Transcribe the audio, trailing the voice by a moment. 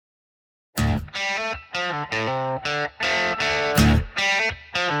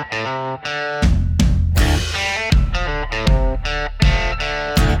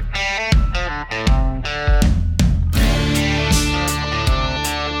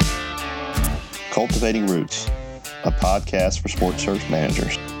Cultivating Roots, a podcast for sports search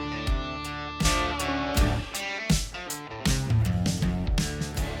managers.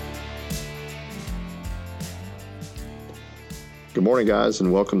 Good morning, guys,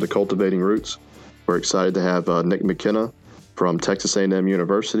 and welcome to Cultivating Roots. We're excited to have Nick McKenna from Texas A&M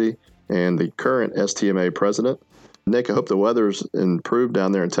University and the current STMA president. Nick, I hope the weather's improved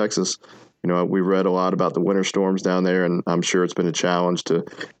down there in Texas. You know, we read a lot about the winter storms down there, and I'm sure it's been a challenge to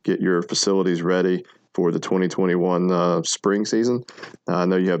get your facilities ready for the 2021 spring season. I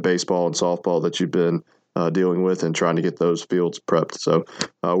know you have baseball and softball that you've been dealing with and trying to get those fields prepped. So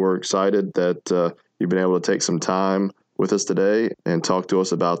we're excited that you've been able to take some time with us today and talk to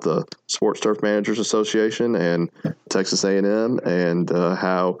us about the Sports Turf Managers Association and Texas A&M and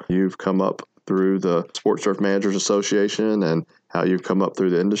how you've come up through the Sports Turf Managers Association and how you've come up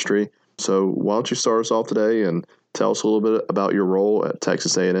through the industry. So why don't you start us off today and tell us a little bit about your role at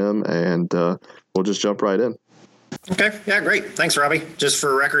Texas A&M, and we'll just jump right in. Okay. Yeah, great. Thanks, Robbie. Just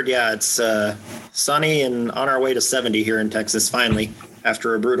for record, it's sunny and on our way to 70 here in Texas, finally,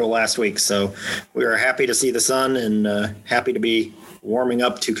 after a brutal last week. So we are happy to see the sun and happy to be warming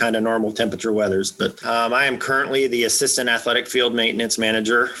up to kind of normal temperature weathers. But I am currently the Assistant Athletic Field Maintenance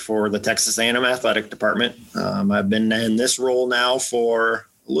Manager for the Texas A&M Athletic Department. I've been in this role now for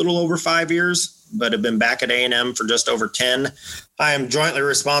a little over 5 years, but have been back at A&M for just over 10. I am jointly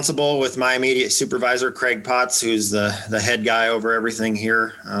responsible with my immediate supervisor, Craig Potts, who's the head guy over everything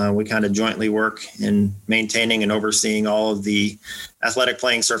here. We kind of jointly work in maintaining and overseeing all of the athletic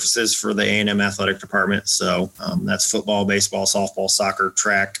playing surfaces for the A&M Athletic Department. So that's football, baseball, softball, soccer,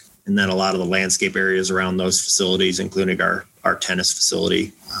 track, and then a lot of the landscape areas around those facilities, including our tennis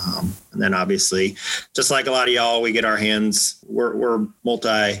facility. And then obviously, just like a lot of y'all, we get our hands, we're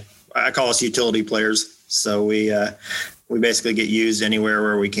I call us utility players. So we basically get used anywhere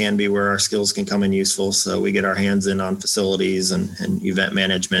where we can be, where our skills can come in useful. So we get our hands in on facilities and event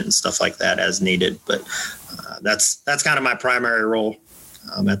management and stuff like that as needed. But that's kind of my primary role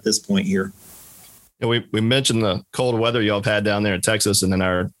at this point here. Yeah, we mentioned the cold weather y'all have had down there in Texas, and in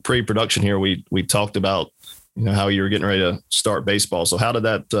our pre-production here, we talked about how you were getting ready to start baseball. So how did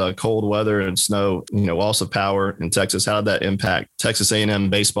that cold weather and snow, loss of power in Texas, how did that impact Texas A&M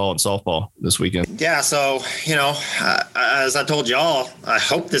baseball and softball this weekend? Yeah, so as I told y'all, I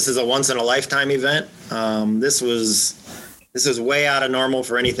hope this is a once in a lifetime event. This is way out of normal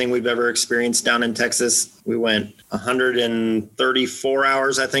for anything we've ever experienced down in Texas. We went 134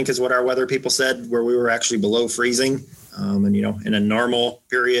 hours, I think is what our weather people said, where we were actually below freezing. And in a normal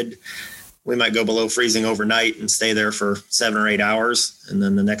period, we might go below freezing overnight and stay there for 7 or 8 hours. And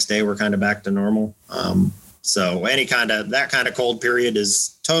then the next day we're kind of back to normal. So that kind of cold period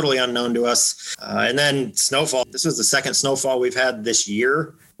is totally unknown to us. And then snowfall. This was the second snowfall we've had this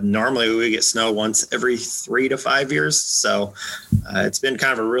year. Normally we get snow once every 3 to 5 years. So it's been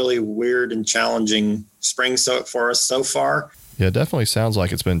kind of a really weird and challenging spring for us so far. Yeah, it definitely sounds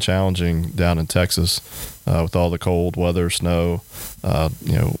like it's been challenging down in Texas with all the cold weather, snow,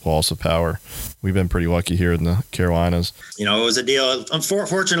 loss of power. We've been pretty lucky here in the Carolinas. It was a deal.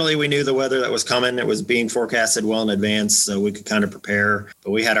 Unfortunately, we knew the weather that was coming. It was being forecasted well in advance, so we could kind of prepare.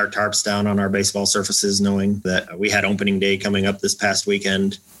 But we had our tarps down on our baseball surfaces, knowing that we had opening day coming up this past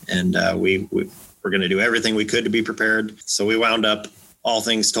weekend, and we were going to do everything we could to be prepared. So we wound up, all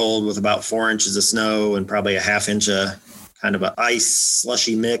things told, with about 4 inches of snow and probably a half inch of kind of an ice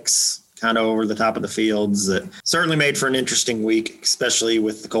slushy mix kind of over the top of the fields. That certainly made for an interesting week, especially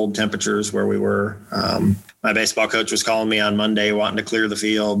with the cold temperatures where we were. My baseball coach was calling me on Monday wanting to clear the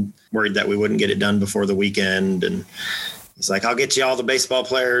field, worried that we wouldn't get it done before the weekend. And he's like, I'll get you all the baseball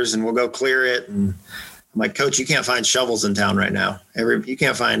players and we'll go clear it. And I'm like, Coach, you can't find shovels in town right now. You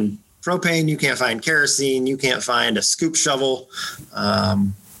can't find propane, you can't find kerosene, you can't find a scoop shovel.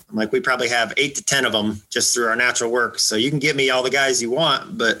 I'm like, we probably have 8 to 10 of them just through our natural work. So you can give me all the guys you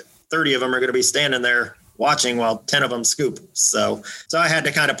want, but 30 of them are going to be standing there watching while 10 of them scoop. So I had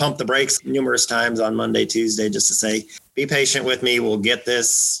to kind of pump the brakes numerous times on Monday, Tuesday, just to say, be patient with me. We'll get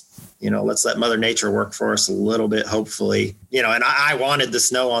this. Let's let Mother Nature work for us a little bit, hopefully. And I wanted the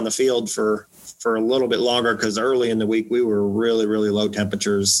snow on the field for a little bit longer, because early in the week we were really, really low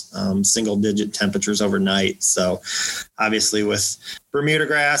temperatures, single digit temperatures overnight. So obviously with Bermuda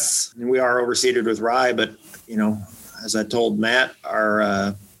grass, we are overseeded with rye, but as I told Matt,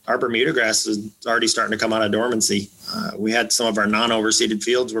 our our Bermuda grass is already starting to come out of dormancy. We had some of our non-overseeded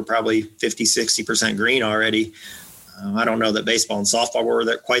fields were probably 50, 60% green already. I don't know that baseball and softball were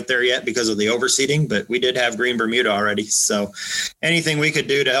quite there yet because of the overseeding, but we did have green Bermuda already. So anything we could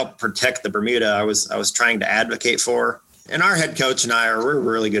do to help protect the Bermuda, I was trying to advocate for. And our head coach and we're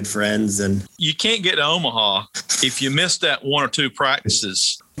really good friends. And you can't get to Omaha if you miss that one or two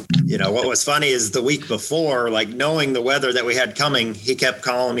practices. You know, what was funny is the week before, like knowing the weather that we had coming, he kept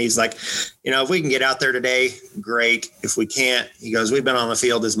calling me. He's like, you know, if we can get out there today, great. If we can't, he goes, we've been on the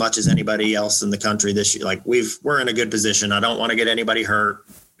field as much as anybody else in the country this year. Like we're in a good position. I don't want to get anybody hurt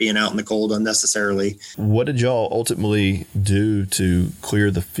being out in the cold unnecessarily. What did y'all ultimately do to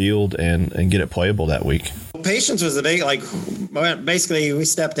clear the field and get it playable that week? Patience was the big, basically we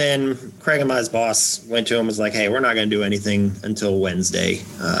stepped in. Craig and my boss went to him, was like, hey, we're not going to do anything until Wednesday.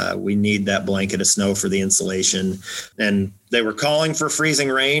 We need that blanket of snow for the insulation. And they were calling for freezing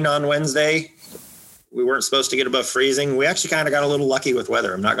rain on Wednesday. We weren't supposed to get above freezing. We actually kind of got a little lucky with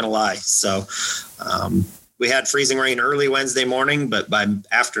weather, I'm not going to lie. So, we had freezing rain early Wednesday morning, but by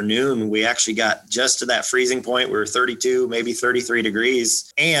afternoon, we actually got just to that freezing point. We were 32, maybe 33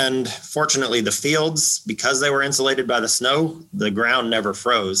 degrees. And fortunately, the fields, because they were insulated by the snow, the ground never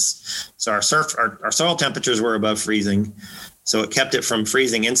froze. So our soil temperatures were above freezing. So it kept it from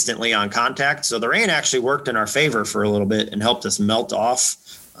freezing instantly on contact. So the rain actually worked in our favor for a little bit and helped us melt off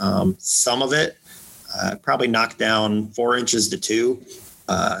some of it. Probably knocked down 4 inches to 2.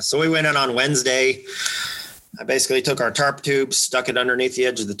 So we went in on Wednesday. I basically took our tarp tube, stuck it underneath the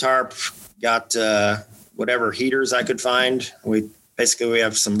edge of the tarp, got whatever heaters I could find. We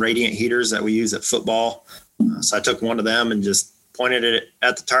have some radiant heaters that we use at football. So I took one of them and just pointed it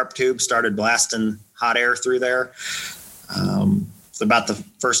at the tarp tube, started blasting hot air through there. So about the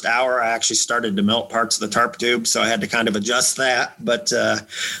first hour, I actually started to melt parts of the tarp tube. So I had to kind of adjust that, but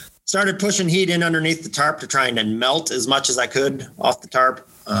started pushing heat in underneath the tarp to try and melt as much as I could off the tarp.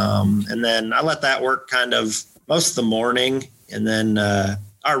 And then I let that work kind of most of the morning. And then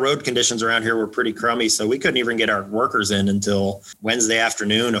our road conditions around here were pretty crummy, so we couldn't even get our workers in until Wednesday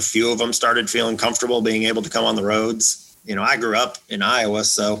afternoon. A few of them started feeling comfortable being able to come on the roads. You know, I grew up in Iowa,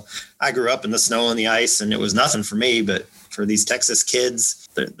 so I grew up in the snow and the ice, and it was nothing for me. But for these Texas kids,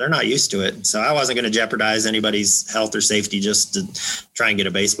 they're not used to it. So I wasn't going to jeopardize anybody's health or safety just to try and get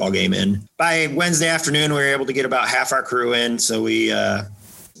a baseball game in. By Wednesday afternoon, we were able to get about half our crew in. So we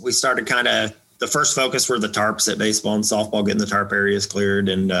started the first focus were the tarps at baseball and softball, getting the tarp areas cleared.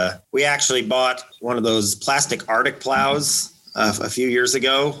 And we actually bought one of those plastic Arctic plows a few years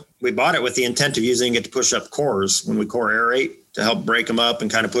ago. We bought it with the intent of using it to push up cores when we core aerate, to help break them up and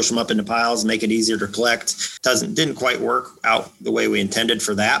kind of push them up into piles, make it easier to collect. Didn't quite work out the way we intended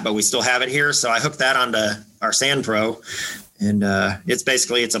for that, but we still have it here. So I hooked that onto our Sand Pro, and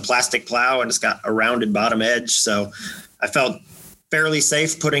it's a plastic plow, and it's got a rounded bottom edge. So I felt fairly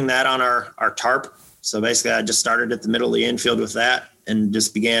safe putting that on our tarp. So basically I just started at the middle of the infield with that and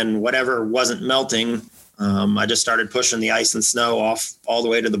just began whatever wasn't melting. I just started pushing the ice and snow off all the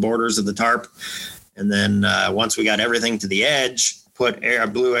way to the borders of the tarp. And then once we got everything to the edge,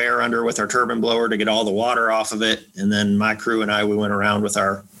 blew air under with our turbine blower to get all the water off of it. And then my crew and we went around with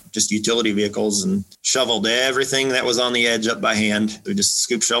our just utility vehicles and shoveled everything that was on the edge up by hand. We just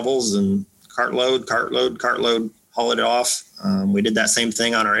scoop shovels and cartload, haul it off. We did that same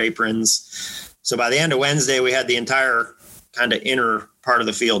thing on our aprons. So by the end of Wednesday, we had the entire kind of inner part of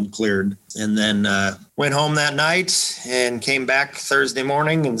the field cleared, and then went home that night and came back Thursday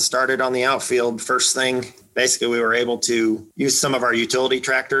morning and started on the outfield. First thing, basically we were able to use some of our utility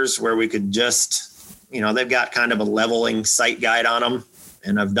tractors where we could just, they've got kind of a leveling sight guide on them.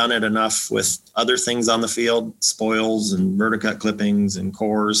 And I've done it enough with other things on the field, spoils and verticut clippings and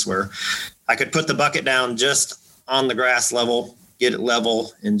cores, where I could put the bucket down just on the grass level, get it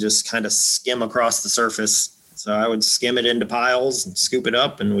level, and just kind of skim across the surface. So I would skim it into piles and scoop it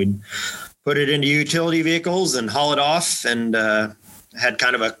up, and we'd put it into utility vehicles and haul it off. And had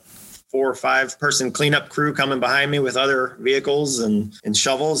kind of a 4 or 5 person cleanup crew coming behind me with other vehicles and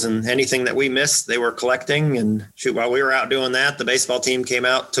shovels, and anything that we missed, they were collecting. And while we were out doing that, the baseball team came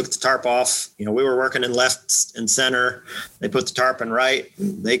out, took the tarp off. We were working in left and center. They put the tarp in right.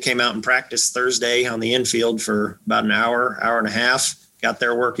 They came out and practiced Thursday on the infield for about an hour and a half. Got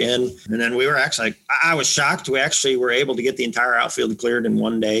their work in. And then we were I was shocked. We actually were able to get the entire outfield cleared in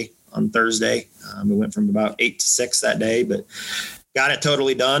one day on Thursday. We went from about 8 to 6 that day, but got it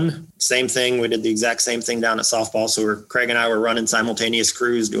totally done. Same thing. We did the exact same thing down at softball. So Craig and I were running simultaneous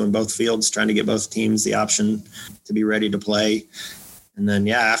crews, doing both fields, trying to get both teams the option to be ready to play. And then,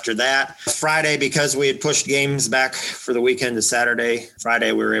 after that, Friday, because we had pushed games back for the weekend to Saturday,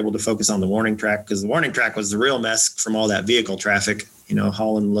 Friday, we were able to focus on the warning track because the warning track was the real mess from all that vehicle traffic,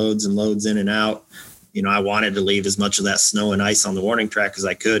 hauling loads and loads in and out. I wanted to leave as much of that snow and ice on the warning track as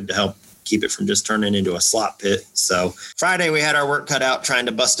I could to help keep it from just turning into a slop pit. So Friday, we had our work cut out trying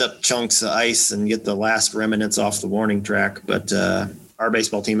to bust up chunks of ice and get the last remnants off the warning track. But our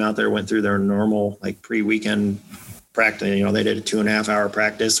baseball team out there went through their normal, pre-weekend practice. They did a 2.5 hour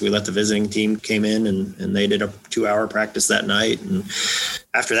practice. We let the visiting team came in and they did a 2-hour practice that night. And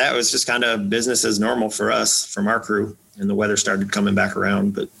after that, it was just kind of business as normal for us from our crew. And the weather started coming back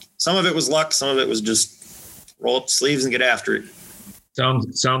around. But some of it was luck. Some of it was just roll up the sleeves and get after it.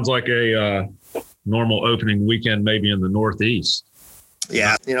 Sounds like a normal opening weekend, maybe in the Northeast.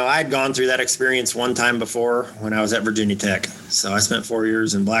 Yeah. I'd gone through that experience one time before when I was at Virginia Tech. So I spent 4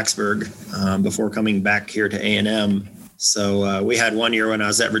 years in Blacksburg before coming back here to A&M. So we had 1 year when I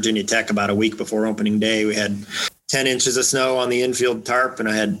was at Virginia Tech about a week before opening day. We had 10 inches of snow on the infield tarp and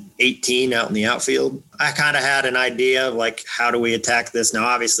I had 18 out in the outfield. I kind of had an idea of how do we attack this? Now,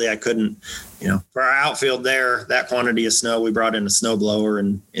 obviously I couldn't, for our outfield there, that quantity of snow, we brought in a snow blower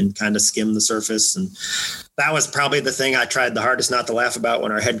and kind of skimmed the surface. And that was probably the thing I tried the hardest not to laugh about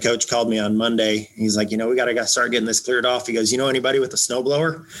when our head coach called me on Monday. He's like, we got to start getting this cleared off. He goes, anybody with a snow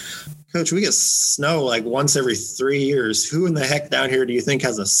blower? Coach, we get snow once every 3 years. Who in the heck down here do you think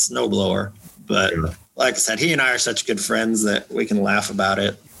has a snow blower? But like I said, he and I are such good friends that we can laugh about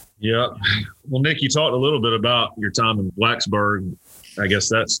it. Yeah. Well, Nick, you talked a little bit about your time in Blacksburg. I guess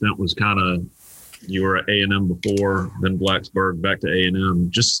that stint was you were at A&M before, then Blacksburg, back to A&M.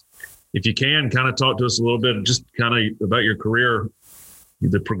 Just if you can kind of talk to us a little bit, just kind of about your career,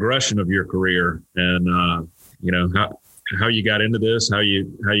 the progression of your career and, how you got into this, how you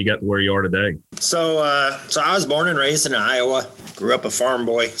got to where you are today. So I was born and raised in Iowa, grew up a farm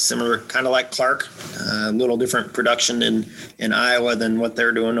boy, similar, kind of like Clark, a little different production in Iowa than what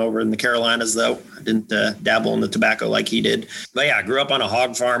they're doing over in the Carolinas, though. I didn't dabble in the tobacco like he did. But I grew up on a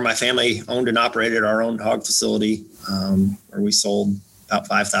hog farm. My family owned and operated our own hog facility where we sold about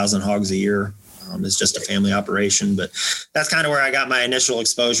 5,000 hogs a year. It's just a family operation, but that's kind of where I got my initial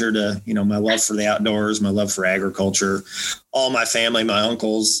exposure to, my love for the outdoors, my love for agriculture. All my family, my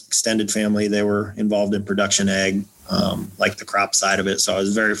uncles, extended family, they were involved in production ag, like the crop side of it. So I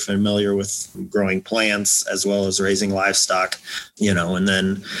was very familiar with growing plants as well as raising livestock, and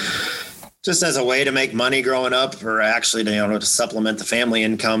then just as a way to make money growing up, or actually to supplement the family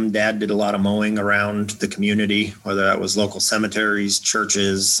income, Dad did a lot of mowing around the community, whether that was local cemeteries,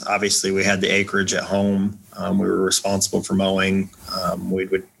 churches. Obviously, we had the acreage at home. We were responsible for mowing. We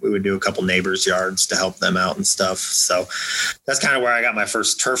would do a couple neighbors' yards to help them out and stuff. So that's kind of where I got my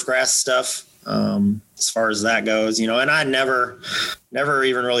first turf grass stuff. As far as that goes, and I never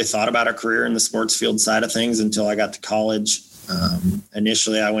even really thought about a career in the sports field side of things until I got to college.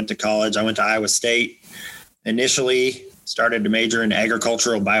 Initially, I went to college. I went to Iowa State. Initially, started to major in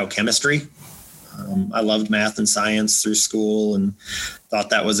agricultural biochemistry. I loved math and science through school and thought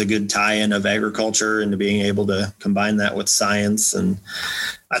that was a good tie-in of agriculture and to being able to combine that with science. And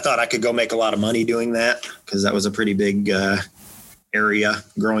I thought I could go make a lot of money doing that because that was a pretty big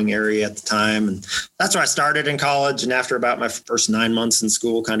growing area at the time. And that's where I started in college. And after about my first 9 months in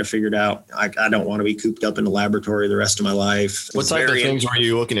school, kind of figured out I don't want to be cooped up in a laboratory the rest of my life. What type of things were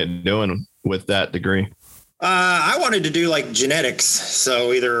you looking at doing with that degree? I wanted to do genetics.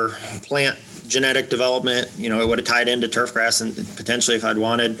 So either plant genetic development, it would have tied into turf grass and potentially if I'd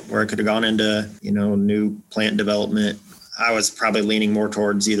wanted, where I could have gone into, new plant development. I was probably leaning more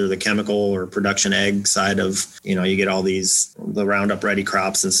towards either the chemical or production ag side of, you get all the Roundup ready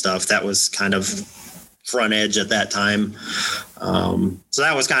crops and stuff. That was kind of front edge at that time. So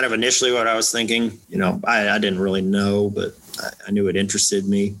that was kind of initially what I was thinking. I didn't really know, but I knew it interested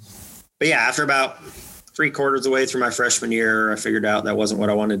me. But yeah, after about 3/4 of the way through my freshman year, I figured out that wasn't what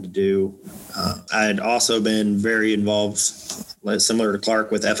I wanted to do. I had also been very involved, similar to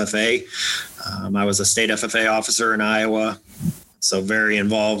Clark, with FFA. I was a state FFA officer in Iowa, so very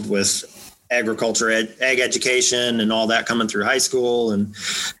involved with agriculture, ag education and all that coming through high school, and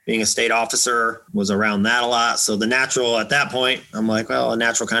being a state officer was around that a lot. So the natural at that point, I'm like, well, a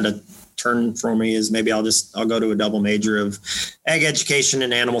natural kind of turn for me is maybe I'll go to a double major of ag education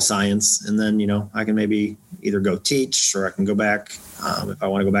and animal science. And then, I can maybe either go teach or I can go back. If I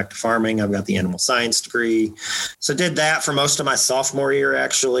want to go back to farming, I've got the animal science degree. So did that for most of my sophomore year,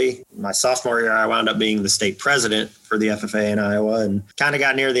 actually. My sophomore year, I wound up being the state president for the FFA in Iowa and kind of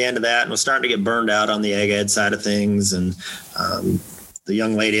got near the end of that and was starting to get burned out on the ag ed side of things. And the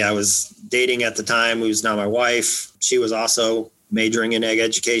young lady I was dating at the time, who's now my wife, she was also majoring in ag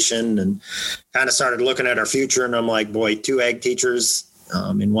education and kind of started looking at our future. And I'm like, boy, 2 ag teachers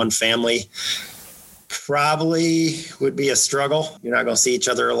in one family probably would be a struggle. You're not going to see each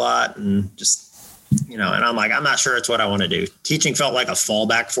other a lot, and just, and I'm like, I'm not sure it's what I want to do. Teaching felt like a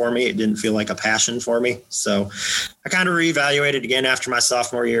fallback for me. It didn't feel like a passion for me. So I kind of reevaluated again after my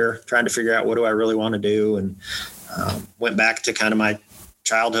sophomore year, trying to figure out what do I really want to do, and went back to kind of my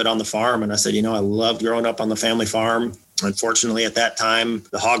childhood on the farm. And I said, I loved growing up on the family farm. Unfortunately, at that time,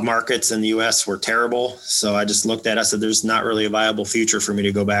 the hog markets in the U.S. were terrible. So I just looked at it. I said, there's not really a viable future for me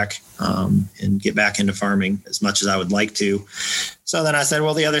to go back and get back into farming as much as I would like to. So then I said,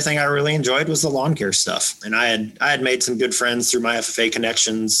 well, the other thing I really enjoyed was the lawn care stuff. And I had made some good friends through my FFA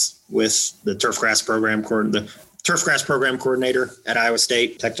connections with the turfgrass program coordinator at Iowa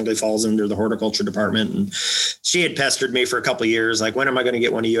State, technically falls under the horticulture department. And she had pestered me for a couple of years. Like, when am I going to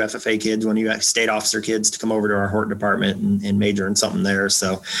get one of you FFA kids, one of you state officer kids to come over to our hort department and major in something there?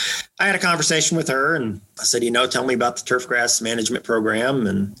 So I had a conversation with her and I said, tell me about the turfgrass management program,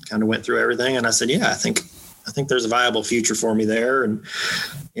 and kind of went through everything. And I said, I think there's a viable future for me there. And,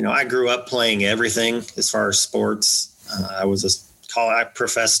 I grew up playing everything as far as sports. I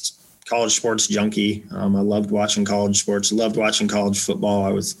professed college sports junkie. I loved watching college sports, loved watching college football.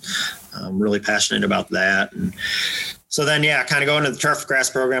 I was really passionate about that. And so then, kind of going to the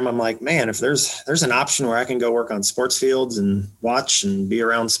turfgrass program, I'm like, man, if there's an option where I can go work on sports fields and watch and be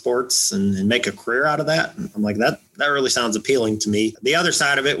around sports and make a career out of that, I'm like, that really sounds appealing to me. The other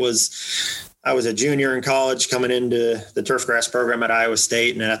side of it was, I was a junior in college coming into the turfgrass program at Iowa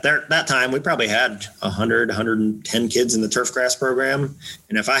State. And at that time, we probably had 100, 110 kids in the turfgrass program.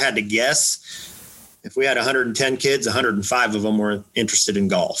 And if I had to guess, if we had 110 kids, 105 of them were interested in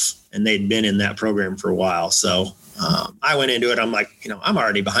golf, and they'd been in that program for a while. So I went into it. I'm like, I'm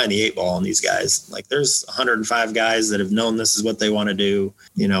already behind the 8 ball on these guys. Like, there's 105 guys that have known this is what they want to do.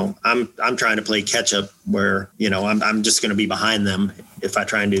 I'm trying to play catch up where, I'm just going to be behind them if I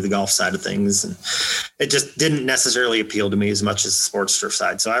try and do the golf side of things. And it just didn't necessarily appeal to me as much as the sports turf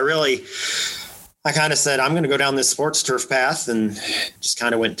side. So I kind of said, I'm going to go down this sports turf path, and just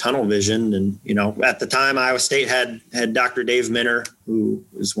kind of went tunnel vision. And, at the time, Iowa State had Dr. Dave Minner, who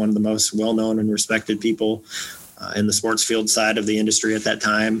was one of the most well-known and respected people in the sports field side of the industry at that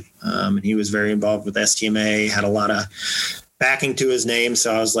time. And he was very involved with STMA, had a lot of backing to his name.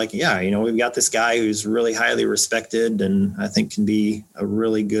 So I was like, we've got this guy who's really highly respected, and I think can be a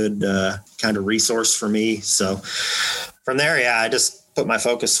really good kind of resource for me. So from there, I just put my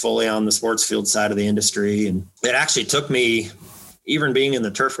focus fully on the sports field side of the industry. And it actually took me, even being in the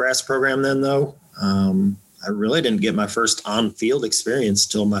turfgrass program then, though, I really didn't get my first on-field experience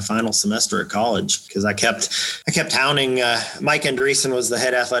till my final semester at college, because I kept hounding. Mike Andreessen was the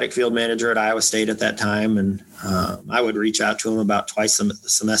head athletic field manager at Iowa State at that time, and I would reach out to him about twice a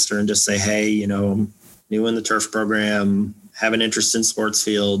semester and just say, hey, I'm new in the turf program, have an interest in sports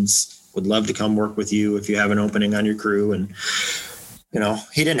fields, would love to come work with you if you have an opening on your crew. And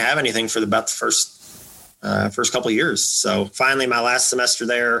he didn't have anything for about the first couple of years. So finally, my last semester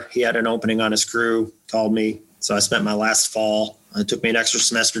there, he had an opening on his crew, called me. So I spent my last fall. It took me an extra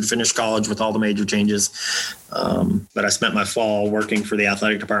semester to finish college with all the major changes. But I spent my fall working for the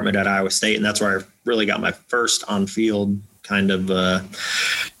athletic department at Iowa State. And that's where I really got my first on-field kind of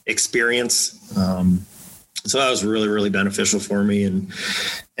experience. So that was really, really beneficial for me.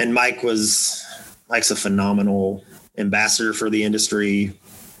 And Mike's a phenomenal ambassador for the industry,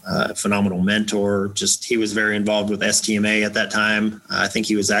 phenomenal mentor. Just, he was very involved with STMA at that time. I think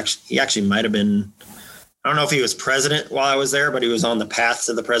he actually might have been, I don't know if he was president while I was there, but he was on the path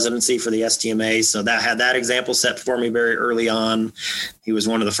to the presidency for the STMA. So that had that example set for me very early on. He was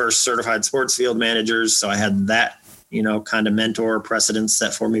one of the first certified sports field managers. So I had that, kind of mentor precedence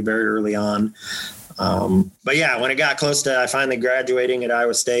set for me very early on. But when it got close to I finally graduating at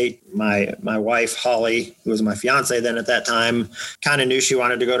Iowa State, my wife, Holly, who was my fiance then at that time, kind of knew she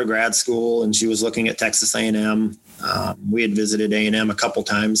wanted to go to grad school, and she was looking at Texas A&M. We had visited A&M a couple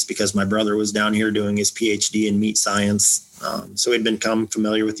times because my brother was down here doing his PhD in meat science. So we'd become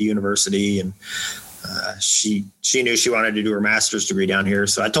familiar with the university, and she knew she wanted to do her master's degree down here.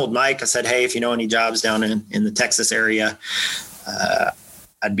 So I told Mike, I said, hey, if you know any jobs down in the Texas area,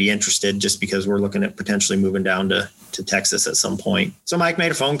 I'd be interested, just because we're looking at potentially moving down to Texas at some point. So Mike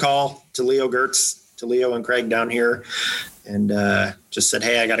made a phone call to Leo Gertz, to Leo and Craig down here, and just said,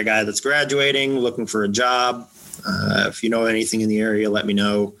 hey, I got a guy that's graduating, looking for a job. If you know anything in the area, let me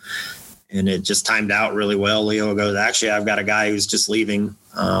know. And it just timed out really well. Leo goes, actually, I've got a guy who's just leaving.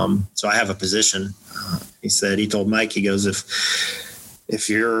 So I have a position. He told Mike, he goes, if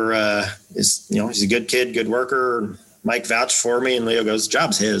you're, he's a good kid, good worker, Mike vouched for me, and Leo goes,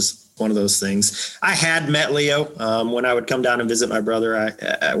 job's his. One of those things. I had met Leo when I would come down and visit my brother.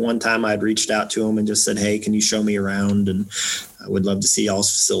 At one time I'd reached out to him and just said, hey, can you show me around? And I would love to see y'all's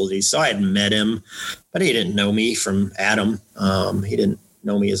facilities. So I had met him, but he didn't know me from Adam. He didn't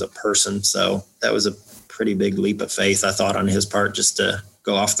know me as a person. So that was a pretty big leap of faith, I thought, on his part, just to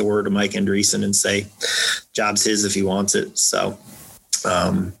go off the word of Mike Andreessen and say, job's his if he wants it. So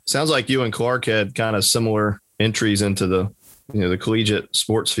sounds like you and Clark had kind of similar entries into the collegiate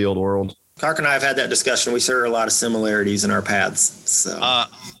sports field world. Clark and I have had that discussion. We share a lot of similarities in our paths. So,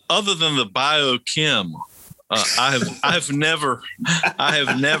 other than the biochem, I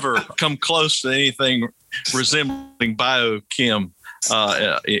have never come close to anything resembling biochem.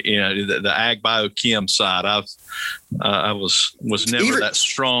 The ag biochem side. I was never that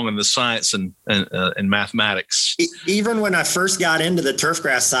strong in the science and mathematics. Even when I first got into the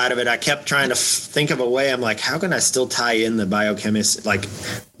turfgrass side of it, I kept trying to think of a way. I'm like, how can I still tie in the biochemist? Like,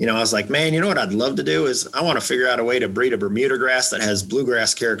 I was like, man, what I'd love to do is I want to figure out a way to breed a Bermuda grass that has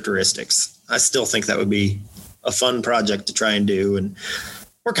bluegrass characteristics. I still think that would be a fun project to try and do. And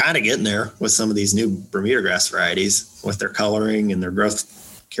we're kind of getting there with some of these new Bermuda grass varieties with their coloring and their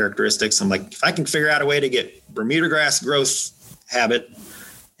growth characteristics. I'm like, if I can figure out a way to get Bermuda grass growth habit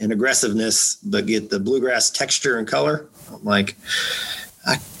and aggressiveness, but get the bluegrass texture and color, I'm like,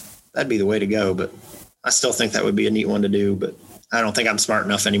 that'd be the way to go. But I still think that would be a neat one to do, but I don't think I'm smart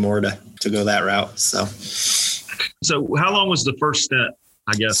enough anymore to go that route. So how long was the first stint,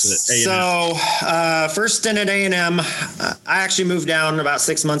 I guess, at A&M? So first stint at A&M, I actually moved down about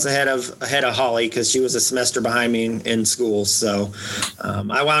 6 months ahead of Holly because she was a semester behind me in school. So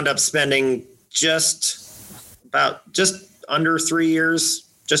I wound up spending just under 3 years,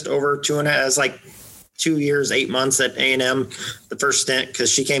 just over 2.5. It was like 2 years, 8 months at A&M, the first stint,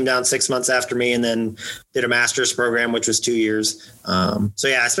 because she came down 6 months after me and then did a master's program, which was 2 years. So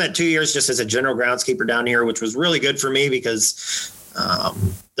yeah, I spent 2 years just as a general groundskeeper down here, which was really good for me because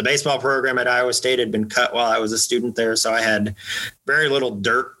the baseball program at Iowa State had been cut while I was a student there. So I had very little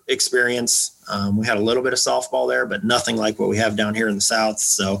dirt experience. We had a little bit of softball there, but nothing like what we have down here in the South.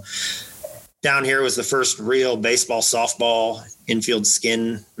 So down here was the first real baseball, softball, infield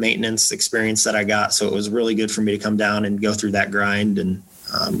skin maintenance experience that I got. So it was really good for me to come down and go through that grind and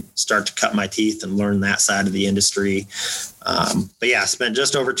start to cut my teeth and learn that side of the industry. But yeah, I spent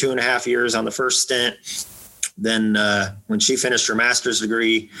just over 2.5 years on the first stint. Then when she finished her master's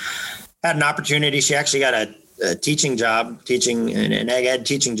degree, had an opportunity. She actually got a teaching job, an ag ed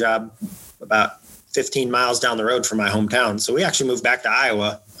teaching job about 15 miles down the road from my hometown. So we actually moved back to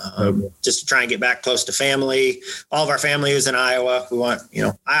Iowa just to try and get back close to family. All of our family was in Iowa.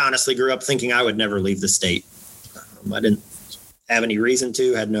 I honestly grew up thinking I would never leave the state. I didn't have any reason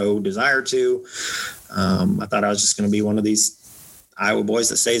to, had no desire to. I thought I was just going to be one of these Iowa boys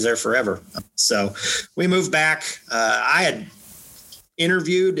that stays there forever. So we moved back. I had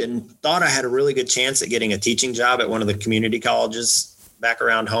interviewed and thought I had a really good chance at getting a teaching job at one of the community colleges back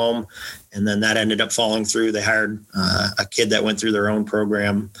around home. And then that ended up falling through. They hired a kid that went through their own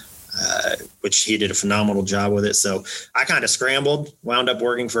program, which he did a phenomenal job with it. So I kind of scrambled, wound up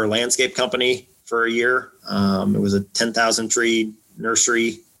working for a landscape company for a year. It was a 10,000 tree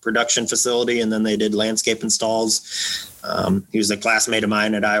nursery production facility, and then they did landscape installs. He was a classmate of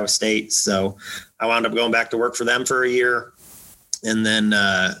mine at Iowa State. So I wound up going back to work for them for a year and then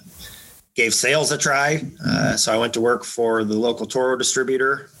gave sales a try. So I went to work for the local Toro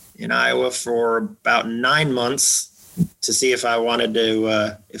distributor in Iowa for about 9 months to see if I wanted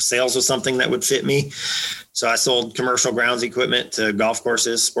to, if sales was something that would fit me. So I sold commercial grounds equipment to golf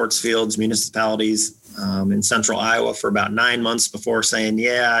courses, sports fields, municipalities in central Iowa for about 9 months before saying,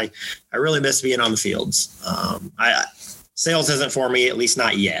 yeah, I really miss being on the fields. Sales isn't for me, at least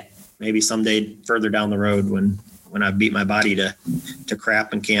not yet. Maybe someday further down the road when I beat my body to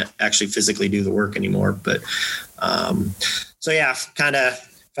crap and can't actually physically do the work anymore. But so yeah, kind of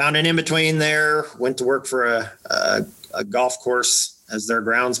found an in-between there, went to work for a golf course as their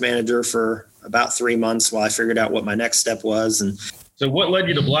grounds manager for about 3 months while I figured out what my next step was. And so what led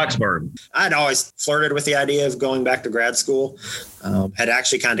you to Blacksburg? I'd always flirted with the idea of going back to grad school. Had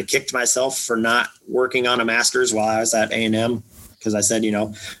actually kind of kicked myself for not working on a master's while I was at A&M because I said,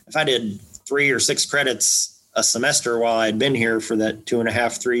 if I did 3 or 6 credits a semester while I'd been here for that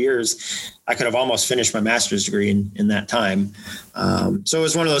 2.5, 3 years, I could have almost finished my master's degree in that time. So it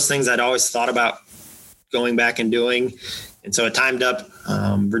was one of those things I'd always thought about going back and doing. And so it timed up.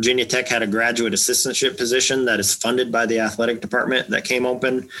 Virginia Tech had a graduate assistantship position that is funded by the athletic department that came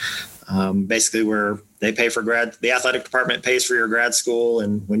open, basically where they pay for the athletic department pays for your grad school.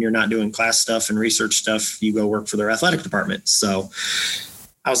 And when you're not doing class stuff and research stuff, you go work for their athletic department. So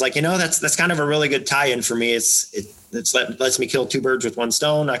I was like, that's kind of a really good tie-in for me. It lets me kill two birds with one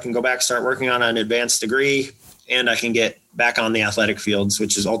stone. I can go back, start working on an advanced degree, and I can get back on the athletic fields,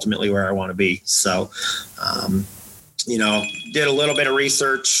 which is ultimately where I want to be. So, did a little bit of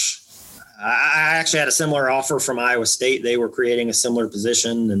research. I actually had a similar offer from Iowa State. They were creating a similar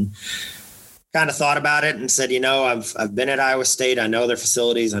position, and kind of thought about it and said, I've been at Iowa State. I know their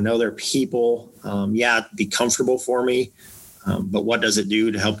facilities. I know their people. It'd be comfortable for me. But what does it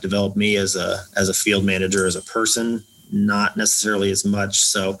do to help develop me as a field manager, as a person? Not necessarily as much.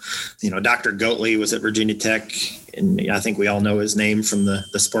 So, Dr. Goatley was at Virginia Tech, and I think we all know his name from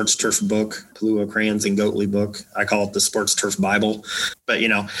the Sports Turf book, Palua Crayons and Goatley book. I call it the Sports Turf Bible. But,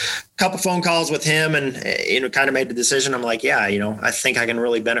 a couple phone calls with him and, kind of made the decision. I'm like, I think I can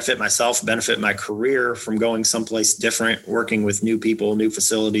really benefit myself, benefit my career from going someplace different, working with new people, new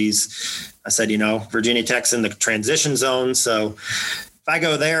facilities. I said, Virginia Tech's in the transition zone. So if I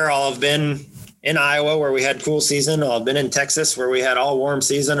go there, I'll have been in Iowa where we had cool season. I've been in Texas where we had all warm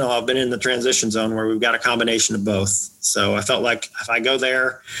season. I've been in the transition zone where we've got a combination of both. So I felt like if I go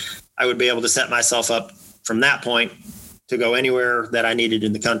there, I would be able to set myself up from that point to go anywhere that I needed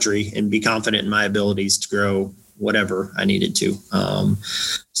in the country and be confident in my abilities to grow whatever I needed to.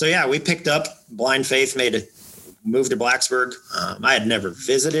 We picked up blind faith, made a move to Blacksburg. I had never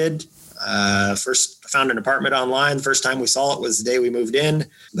visited. First found an apartment online. The first time we saw it was the day we moved in.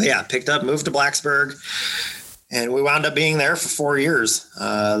 But picked up, moved to Blacksburg, and we wound up being there for 4 years.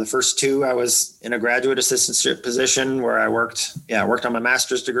 The first 2, I was in a graduate assistantship position where I worked on my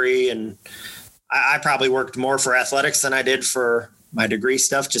master's degree. And I probably worked more for athletics than I did for my degree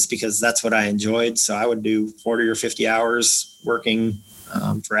stuff, just because that's what I enjoyed. So I would do 40 or 50 hours working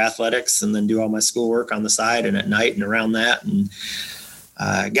for athletics and then do all my schoolwork on the side and at night and around that. And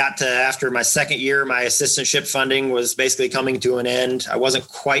got to, after my second year, my assistantship funding was basically coming to an end. I wasn't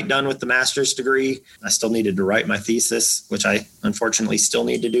quite done with the master's degree. I still needed to write my thesis, which I unfortunately still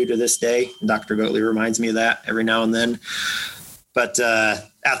need to do to this day. Dr. Goatley reminds me of that every now and then. But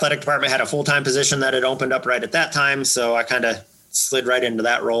athletic department had a full-time position that had opened up right at that time. So I kind of slid right into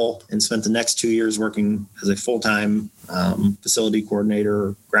that role and spent the next 2 years working as a full-time facility coordinator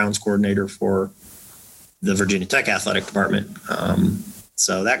or grounds coordinator for the Virginia Tech athletic department.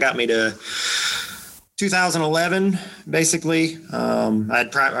 So that got me to 2011, basically. I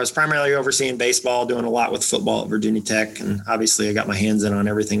was primarily overseeing baseball, doing a lot with football at Virginia Tech. And obviously I got my hands in on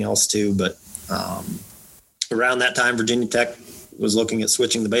everything else too. But around that time, Virginia Tech was looking at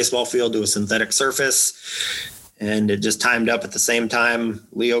switching the baseball field to a synthetic surface. And it just timed up at the same time.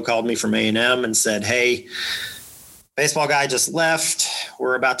 Leo called me from A&M and said, "Hey, baseball guy just left.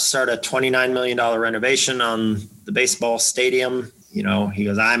 We're about to start a $29 million renovation on the baseball stadium." He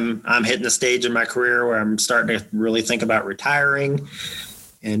goes, I'm hitting the stage in my career where I'm starting to really think about retiring.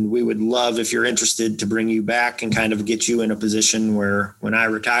 And we would love, if you're interested, to bring you back and kind of get you in a position where when I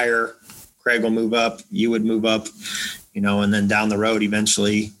retire, Craig will move up, you would move up, and then down the road,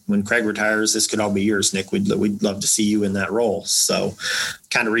 eventually, when Craig retires, this could all be yours, Nick. We'd love to see you in that role. So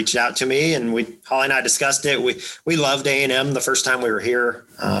kind of reached out to me, and Holly and I discussed it. We loved A&M the first time we were here.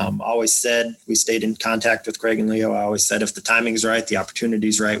 Always said, we stayed in contact with Craig and Leo. I always said, if the timing's right, the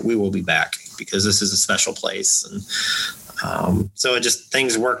opportunity's right, we will be back, because this is a special place. And so it just,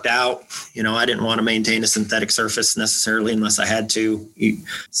 things worked out. I didn't want to maintain a synthetic surface necessarily unless I had to.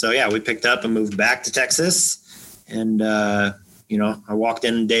 So we picked up and moved back to Texas. And, I walked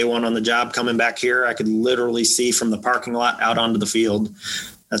in day one on the job coming back here. I could literally see from the parking lot out onto the field.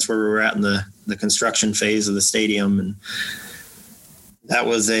 That's where we were at in the construction phase of the stadium. And that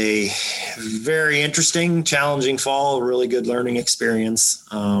was a very interesting, challenging fall, a really good learning experience.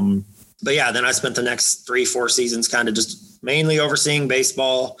 Then I spent the next 3-4 seasons kind of just mainly overseeing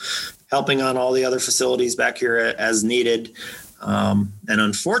baseball, helping on all the other facilities back here as needed. And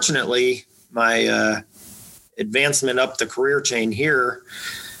unfortunately, my advancement up the career chain here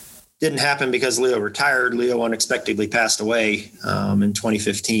didn't happen because Leo retired. Leo unexpectedly passed away in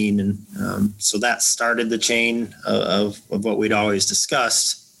 2015. And so that started the chain of what we'd always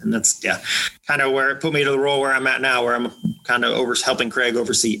discussed. And that's, kind of where it put me to the role where I'm at now, where I'm kind of helping Craig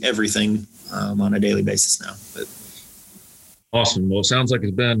oversee everything on a daily basis now. But awesome. Well, it sounds like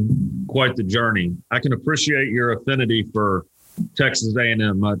it's been quite the journey. I can appreciate your affinity for Texas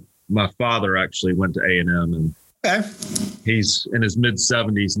A&M. My father actually went to A&M, and okay, he's in his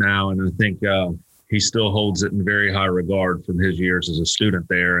mid-70s now, and I think he still holds it in very high regard from his years as a student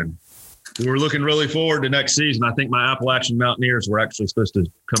there. And we were looking really forward to next season. I think my Appalachian Mountaineers were actually supposed to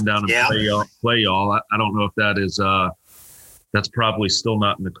come down and play y'all. I don't know if that is that's probably still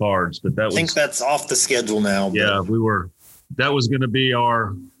not in the cards, but I think that's off the schedule now. Yeah, that was going to be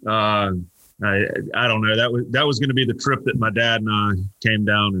our I don't know. That was going to be the trip that my dad and I came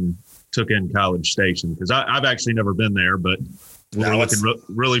down and took in College Station, because I've actually never been there, but we're looking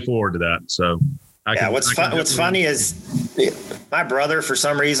really forward to that. So what's funny is my brother, for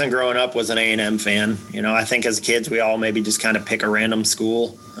some reason, growing up, was an A&M fan. You know, I think as kids we all maybe just kind of pick a random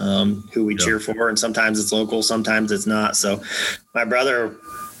school who we cheer for, and sometimes it's local, sometimes it's not. So my brother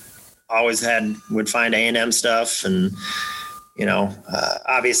always would find A&M stuff, and you know,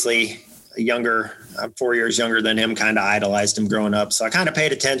 obviously I'm 4 years younger than him, kind of idolized him growing up. So I kind of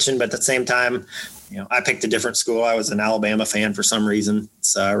paid attention, but at the same time, you know, I picked a different school. I was an Alabama fan for some reason.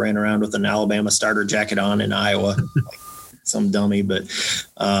 So I ran around with an Alabama starter jacket on in Iowa, like some dummy. But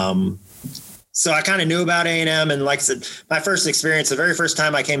so I kind of knew about A&M. And like I said, my first experience, the very first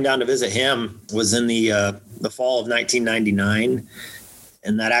time I came down to visit him was in the fall of 1999.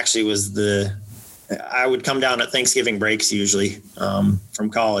 And that actually was I would come down at Thanksgiving breaks usually from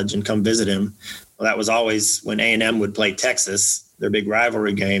college and come visit him. Well, that was always when A&M would play Texas, their big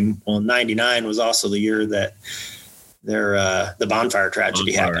rivalry game. Well, 99 was also the year that the bonfire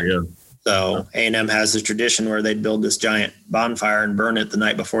tragedy happened. Yeah. So A&M has this tradition where they'd build this giant bonfire and burn it the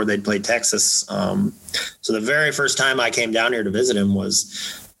night before they'd play Texas. So the very first time I came down here to visit him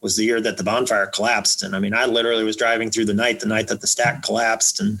was the year that the bonfire collapsed. And I mean, I literally was driving through the night that the stack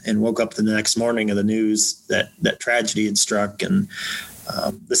collapsed, and woke up the next morning of the news that tragedy had struck. And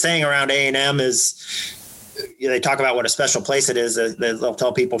the saying around A&M is, they talk about what a special place it is. They'll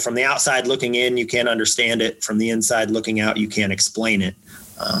tell people from the outside looking in, you can't understand it. From the inside looking out, you can't explain it.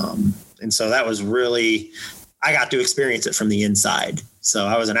 And so that was really, I got to experience it from the inside. So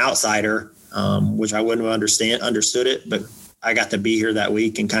I was an outsider, which I wouldn't have understood it, but I got to be here that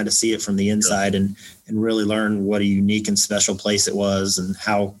week and kind of see it from the inside and really learn what a unique and special place it was, and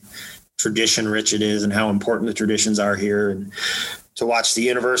how tradition rich it is, and how important the traditions are here. And to watch the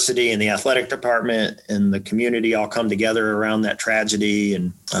university and the athletic department and the community all come together around that tragedy.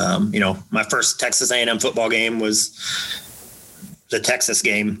 And, you know, my first Texas A&M football game was the Texas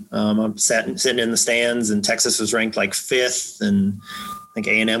game. I'm sitting in the stands, and Texas was ranked like 5th, and I think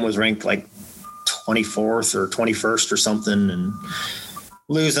A&M was ranked like 24th or 21st or something, and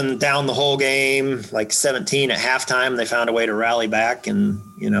losing down the whole game, like 17 at halftime. They found a way to rally back, and,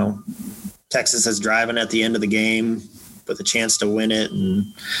 you know, Texas is driving at the end of the game with a chance to win it, and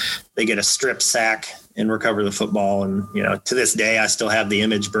they get a strip sack and recover the football. And, you know, to this day, I still have the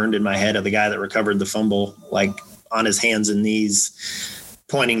image burned in my head of the guy that recovered the fumble, like on his hands and knees,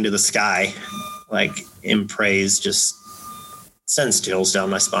 pointing to the sky, like in praise. Just sends chills down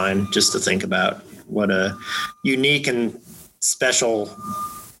my spine just to think about what a unique and special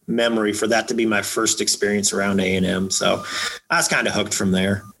memory for that to be my first experience around A&M. So I was kind of hooked from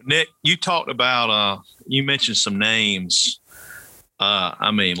there. Nick, you talked about, you mentioned some names.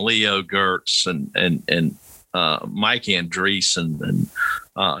 I mean, Leo Gertz and Mike Andreessen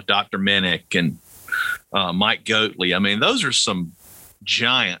and Dr. Minnick and Mike Goatley. I mean, those are some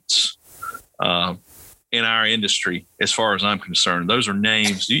giants in our industry, as far as I'm concerned. Those are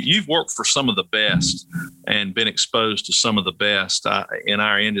names. You've worked for some of the best and been exposed to some of the best in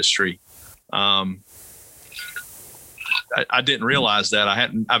our industry. I didn't realize that.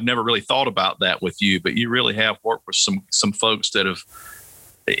 I've never really thought about that with you, but you really have worked with some folks that have,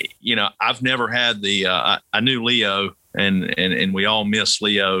 you know, I've never had I knew Leo, and we all miss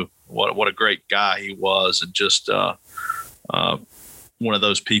Leo. What a great guy he was, and just one of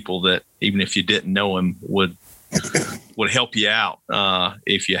those people that even if you didn't know him would help you out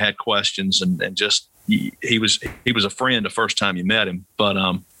if you had questions, and just he was a friend the first time you met him. But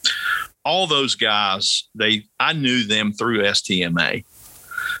all those guys, I knew them through STMA,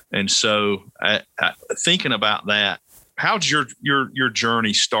 and so thinking about that, how'd your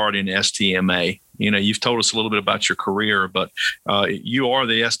journey start in STMA? You know, you've told us a little bit about your career, but you are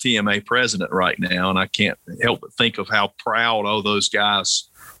the STMA president right now, and I can't help but think of how proud all those guys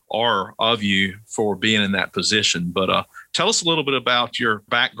are of you for being in that position. But tell us a little bit about your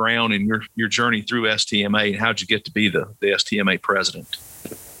background and your journey through STMA, and how'd you get to be the STMA president?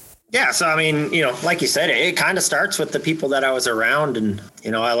 Yeah. So, I mean, you know, like you said, it kind of starts with the people that I was around. And,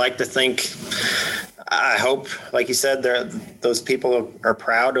 you know, I like to think, I hope, like you said, those people are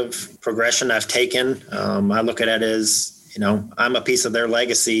proud of progression I've taken. I look at it as, you know, I'm a piece of their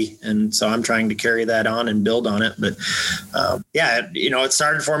legacy. And so I'm trying to carry that on and build on it. But yeah, you know, it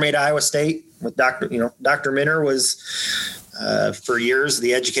started for me at Iowa State with Dr. Minner was for years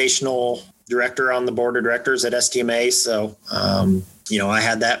the educational director on the board of directors at STMA. So, I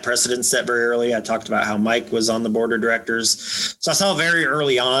had that precedent set very early. I talked about how Mike was on the board of directors. So I saw very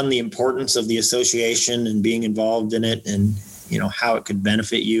early on the importance of the association and being involved in it, and, how it could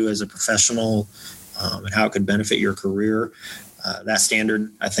benefit you as a professional, and how it could benefit your career. That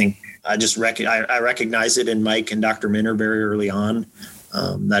standard, I think I recognized it in Mike and Dr. Minner very early on,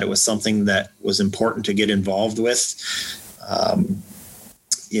 that it was something that was important to get involved with.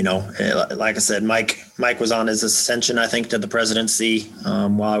 Like I said, Mike was on his ascension, I think, to the presidency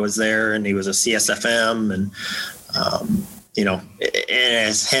while I was there, and he was a CSFM, and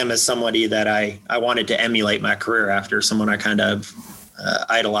as him as somebody that I wanted to emulate my career after, someone I kind of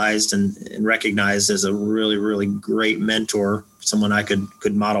idolized and recognized as a really, really great mentor, someone I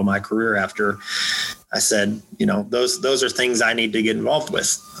could model my career after. I said, those are things I need to get involved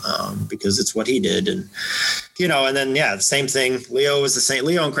with because it's what he did. And, and then, the same thing. Leo was the same.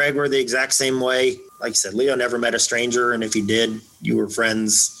 Leo and Craig were the exact same way. Like you said, Leo never met a stranger. And if he did, you were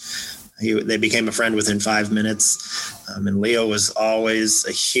friends. They became a friend within 5 minutes. And Leo was always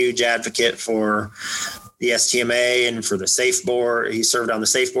a huge advocate for the STMA and for the SAFE board. He served on the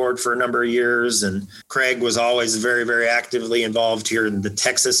SAFE board for a number of years. And Craig was always very, very actively involved here in the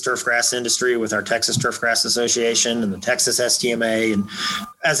Texas turfgrass industry with our Texas Turfgrass Association and the Texas STMA. And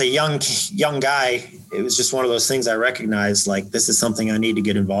as a young guy, it was just one of those things I recognized, like, this is something I need to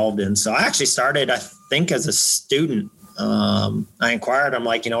get involved in. So I actually started, I think, as a student. I inquired, I'm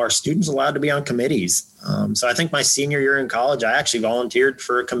like, are students allowed to be on committees? So I think my senior year in college, I actually volunteered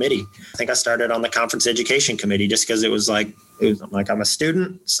for a committee. I think I started on the conference education committee just because it was like I'm a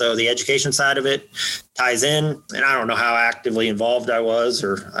student. So the education side of it ties in, and I don't know how actively involved I was,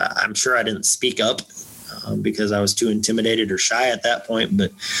 or I'm sure I didn't speak up because I was too intimidated or shy at that point,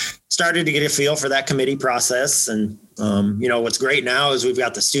 but started to get a feel for that committee process. And, what's great now is we've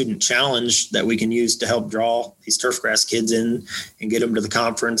got the student challenge that we can use to help draw these turfgrass kids in and get them to the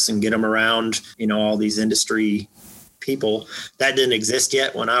conference and get them around, all these industry people. That didn't exist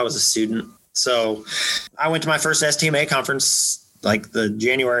yet when I was a student. So I went to my first STMA conference, like the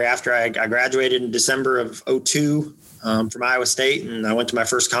January after I graduated in December of 2002. From Iowa State, and I went to my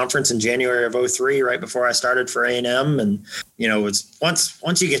first conference in January of 2003, right before I started for A&M. And it's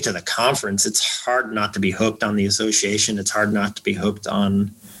once you get to the conference, it's hard not to be hooked on the association. It's hard not to be hooked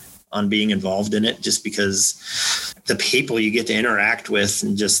on being involved in it, just because the people you get to interact with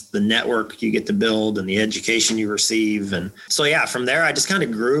and just the network you get to build and the education you receive. And so from there I just kind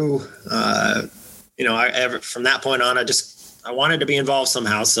of grew. From that point on, I wanted to be involved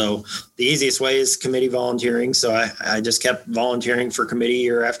somehow. So the easiest way is committee volunteering. So I just kept volunteering for committee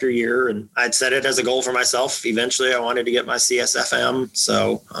year after year. And I'd set it as a goal for myself. Eventually I wanted to get my CSFM.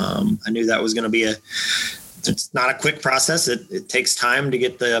 So I knew that was going to be it's not a quick process. It takes time to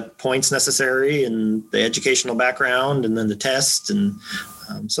get the points necessary and the educational background and then the test. And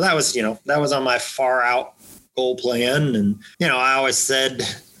so that was on my far out goal plan. And, I always said,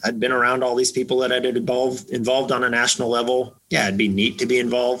 I'd been around all these people that I'd involved on a national level. Yeah, it'd be neat to be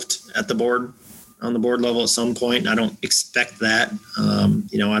involved on the board level at some point. I don't expect that.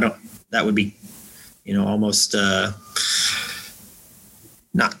 That would be, almost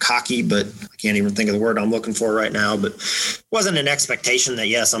not cocky, but I can't even think of the word I'm looking for right now. But it wasn't an expectation that,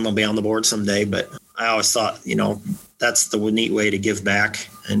 yes, I'm going to be on the board someday. But I always thought, that's the neat way to give back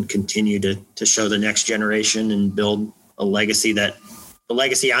and continue to show the next generation and build a legacy the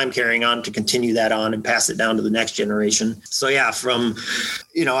legacy I'm carrying on, to continue that on and pass it down to the next generation. So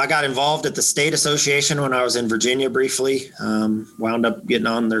I got involved at the state association when I was in Virginia briefly, wound up getting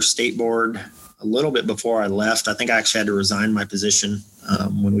on their state board a little bit before I left. I think I actually had to resign my position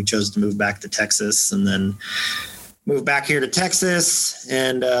when we chose to move back to Texas, and then moved back here to Texas.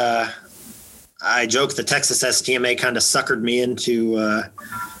 And I joke the Texas STMA kind of suckered me into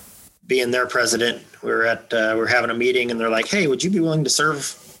being their president. We're having a meeting and they're like, "Hey, would you be willing to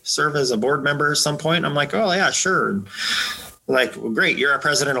serve as a board member at some point?" And I'm like, "Oh yeah, sure." And like, "Well, great, you're our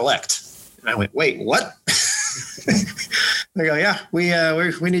president elect." And I went, "Wait, what?" They go, "Yeah,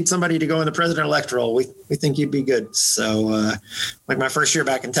 we need somebody to go in the president elect role. We think you'd be good." So like my first year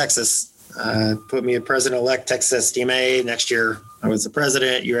back in Texas, put me a president elect Texas STMA. Next year I was the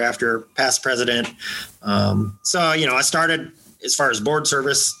president. Year after, past president. So I started, as far as board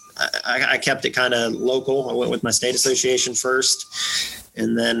service, I kept it kind of local. I went with my state association first.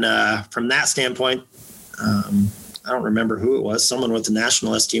 And then from that standpoint, I don't remember who it was. Someone with the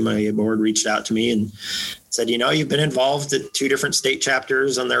National STMA board reached out to me and said, you've been involved at 2 different state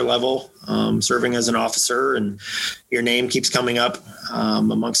chapters on their level, serving as an officer, and your name keeps coming up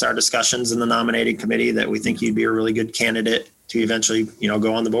amongst our discussions in the nominating committee that we think you'd be a really good candidate to eventually,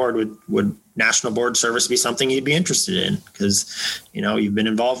 go on the board, would national board service be something you'd be interested in? Because, you've been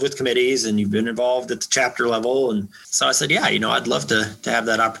involved with committees and you've been involved at the chapter level. And so I said, yeah, I'd love to have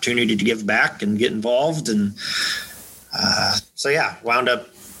that opportunity to give back and get involved. And wound up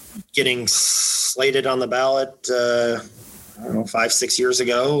getting slated on the ballot, 5-6 years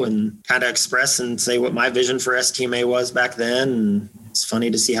ago, and kind of express and say what my vision for STMA was back then. And it's funny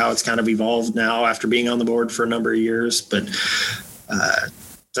to see how it's kind of evolved now after being on the board for a number of years. But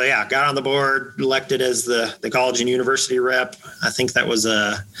got on the board, elected as the college and university rep. I think that was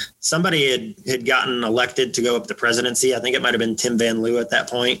somebody had gotten elected to go up the presidency. I think it might have been Tim Van Loo at that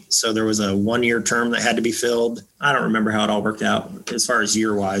point. So there was a 1-year term that had to be filled. I don't remember how it all worked out as far as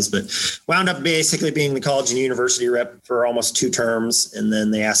year wise, but wound up basically being the college and university rep for almost 2 terms. And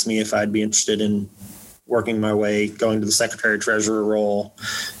then they asked me if I'd be interested in working my way, going to the secretary treasurer role,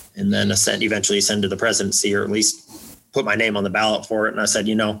 and then eventually ascend to the presidency, or at least put my name on the ballot for it. And I said,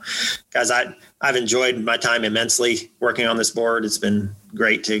 guys, I've enjoyed my time immensely working on this board. It's been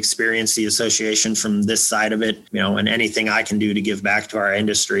great to experience the association from this side of it, and anything I can do to give back to our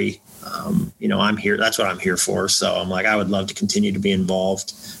industry. I'm here. That's what I'm here for. So I'm like, I would love to continue to be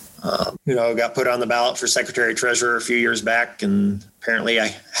involved. Got put on the ballot for secretary treasurer a few years back, and apparently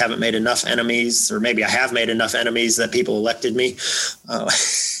I haven't made enough enemies, or maybe I have made enough enemies that people elected me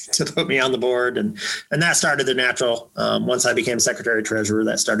to put me on the board. And that started the natural, once I became secretary treasurer,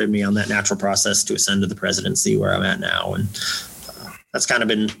 that started me on that natural process to ascend to the presidency where I'm at now. And that's kind of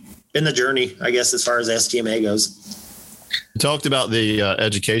been the journey, I guess, as far as STMA goes. You talked about the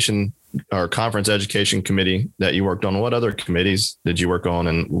education or conference education committee that you worked on. What other committees did you work on,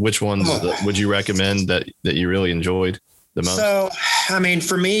 and which ones would you recommend that you really enjoyed the most? So,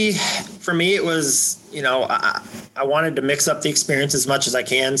 for me, it was, I wanted to mix up the experience as much as I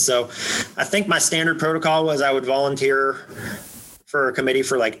can. So I think my standard protocol was I would volunteer for a committee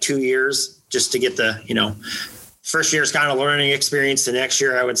for like 2 years just to get the, first year's kind of learning experience. The next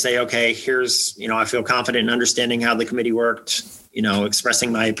year I would say, okay, here's, I feel confident in understanding how the committee worked,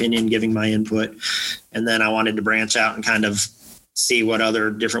 expressing my opinion, giving my input. And then I wanted to branch out and kind of see what other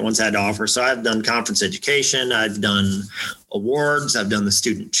different ones had to offer. So I've done conference education. I've done awards. I've done the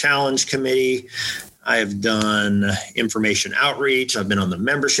student challenge committee. I've done information outreach. I've been on the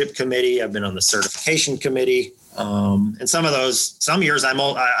membership committee. I've been on the certification committee. And some years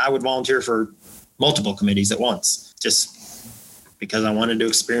I would volunteer for multiple committees at once, just because I wanted to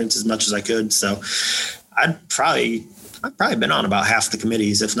experience as much as I could. So I've probably been on about half the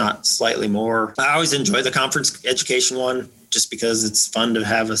committees, if not slightly more. I always enjoy the conference education one just because it's fun to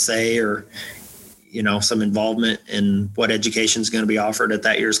have a say or, some involvement in what education is going to be offered at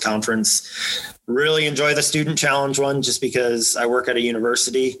that year's conference. Really enjoy the student challenge one just because I work at a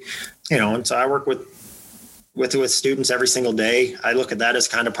university, and so I work with students every single day. I look at that as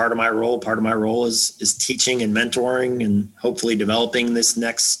kind of part of my role. Part of my role is teaching and mentoring and hopefully developing the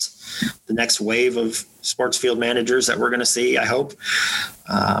next wave of sports field managers that we're going to see, I hope.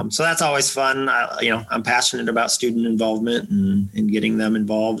 So that's always fun. I'm passionate about student involvement and getting them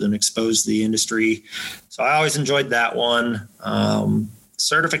involved and exposed to the industry. So I always enjoyed that one.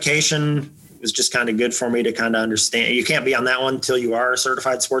 Certification was just kind of good for me to kind of understand. You can't be on that one until you are a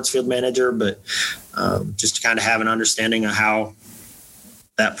certified sports field manager, but just to kind of have an understanding of how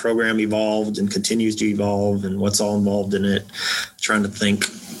that program evolved and continues to evolve and what's all involved in it. Trying to think.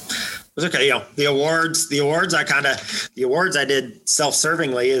 It was okay. The awards I did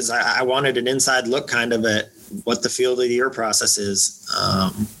self-servingly is I wanted an inside look kind of at what the field of the year process is,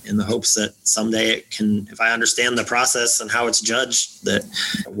 in the hopes that someday it can, if I understand the process and how it's judged, that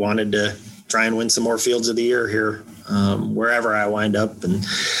I wanted to try and win some more fields of the year here, wherever I wind up. And,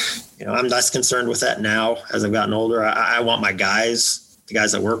 I'm less concerned with that now as I've gotten older. I want my guys, the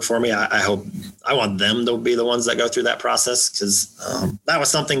guys that work for me, I want them to be the ones that go through that process. Cause, that was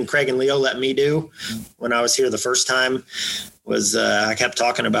something Craig and Leo let me do when I was here the first time. Was I kept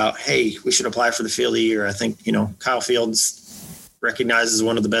talking about, hey, we should apply for the field of the year. I think, Kyle Fields recognized as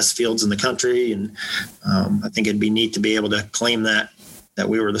one of the best fields in the country. And I think it'd be neat to be able to claim that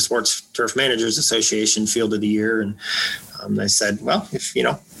we were the Sports Turf Managers Association Field of the Year. And they said, well, if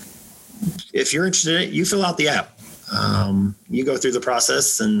you're interested in it, you fill out the app. You go through the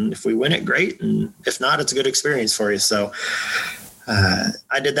process, and if we win it, great. And if not, it's a good experience for you. So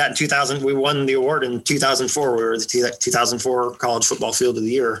I did that in 2000. We won the award in 2004. We were the 2004 College Football Field of the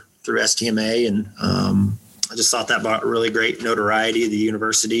Year through STMA. And I just thought that brought really great notoriety to the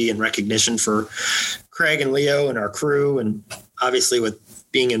university and recognition for Craig and Leo and our crew. And obviously with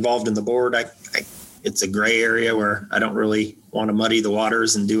being involved in the board, it's a gray area where I don't really want to muddy the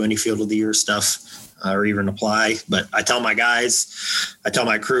waters and do any field of the year stuff. or even apply. But I tell my guys, I tell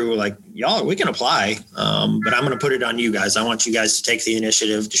my crew, like, y'all, we can apply, but I'm going to put it on you guys. I want you guys to take the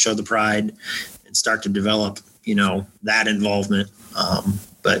initiative, to show the pride and start to develop, that involvement.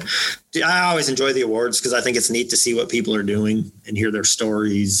 But I always enjoy the awards because I think it's neat to see what people are doing and hear their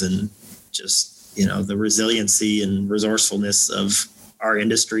stories, and just, the resiliency and resourcefulness of our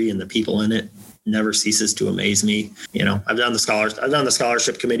industry and the people in it never ceases to amaze me. I've done the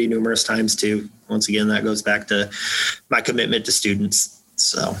scholarship committee numerous times too. Once again, that goes back to my commitment to students.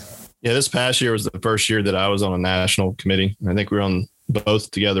 So yeah, this past year was the first year that I was on a national committee. I think we were on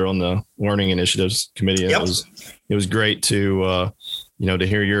both together on the learning initiatives committee. Yep. It was great to to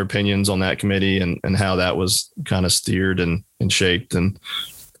hear your opinions on that committee and how that was kind of steered and shaped, and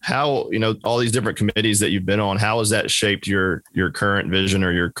how, all these different committees that you've been on, how has that shaped your current vision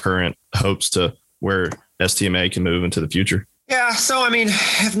or your current hopes to where STMA can move into the future? Yeah. So,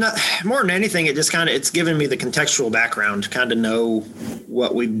 if not more than anything, it's given me the contextual background to kind of know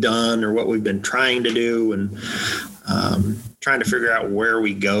what we've done or what we've been trying to do, and trying to figure out where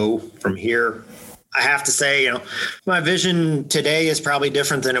we go from here. I have to say, my vision today is probably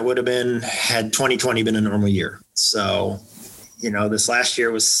different than it would have been had 2020 been a normal year. So, this last year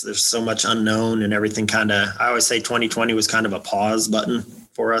there's so much unknown, and everything I always say 2020 was kind of a pause button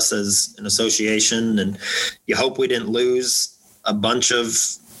for us as an association. And you hope we didn't lose a bunch of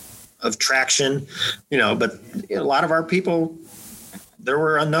traction, but a lot of our people, there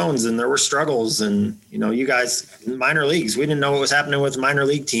were unknowns and there were struggles, and, you guys in minor leagues, we didn't know what was happening with minor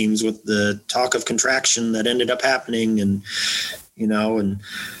league teams with the talk of contraction that ended up happening. And, and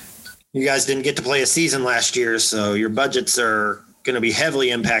you guys didn't get to play a season last year, so your budgets are going to be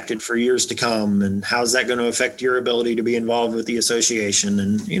heavily impacted for years to come. And how's that going to affect your ability to be involved with the association?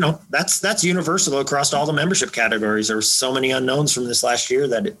 And, that's universal across all the membership categories. There were so many unknowns from this last year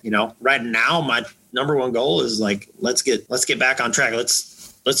that, right now, my number one goal is like, let's get back on track.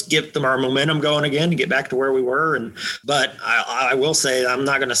 Let's get our momentum going again to get back to where we were. But I will say I'm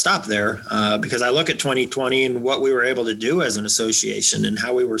not going to stop there, because I look at 2020 and what we were able to do as an association, and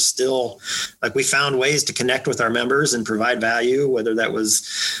how we were still, like, we found ways to connect with our members and provide value, whether that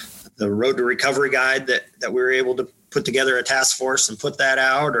was the Road to Recovery guide that we were able to put together a task force and put that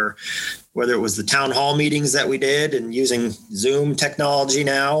out, or whether it was the town hall meetings that we did and using Zoom technology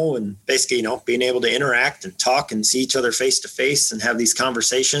now, and basically, being able to interact and talk and see each other face to face and have these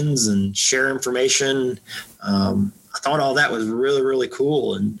conversations and share information. I thought all that was really, really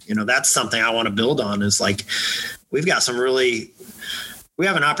cool. And, that's something I want to build on, is like, we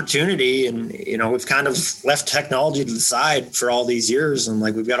have an opportunity, and, we've kind of left technology to the side for all these years. And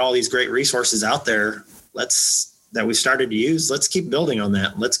like, we've got all these great resources out there. That we started to use. Let's keep building on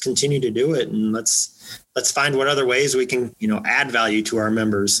that. Let's continue to do it. And let's find what other ways we can, add value to our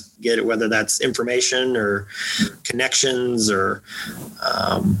members, get it, whether that's information or connections or,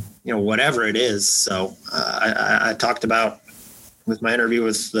 whatever it is. So I talked about with my interview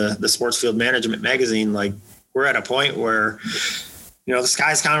with the Sports Field Management magazine, like, we're at a point where, the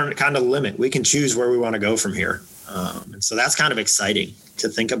sky's kind of the limit. We can choose where we want to go from here. And so that's kind of exciting to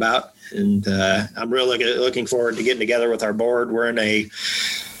think about. And I'm really looking forward to getting together with our board. We're at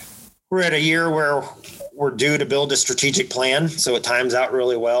a year where we're due to build a strategic plan. So it times out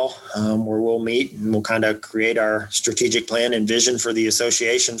really well, where we'll meet and we'll kind of create our strategic plan and vision for the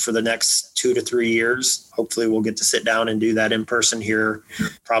association for the next 2 to 3 years. Hopefully we'll get to sit down and do that in person here.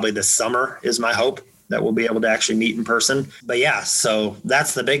 Probably this summer is my hope that we'll be able to actually meet in person. But yeah, so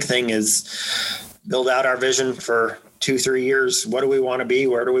that's the big thing, is build out our vision for 2-3 years. What do we want to be?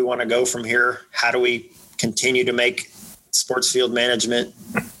 Where do we want to go from here? How do we continue to make sports field management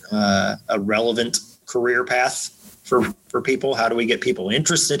a relevant career path for people? How do we get people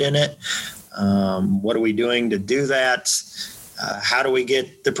interested in it? What are we doing to do that? How do we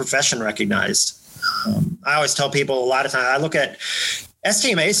get the profession recognized? I always tell people, a lot of times I look at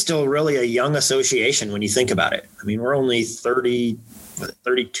STMA is still really a young association when you think about it. We're only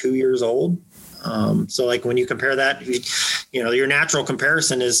 32 years old. So like when you compare that, your natural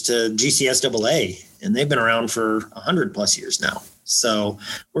comparison is to GCSAA, and they've been around for 100 plus years now. So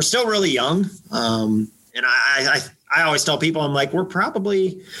we're still really young. And I always tell people, I'm like,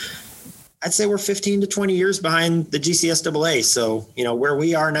 I'd say we're 15 to 20 years behind the GCSAA. So, where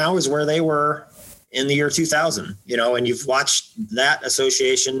we are now is where they were in the year 2000, and you've watched that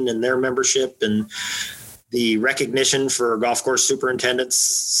association and their membership and the recognition for golf course superintendents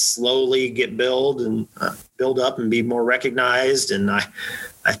slowly get build up and be more recognized. And I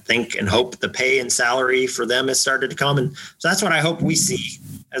think and hope the pay and salary for them has started to come. And so that's what I hope we see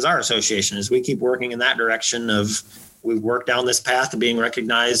as our association, as we keep working in that direction of we've worked down this path of being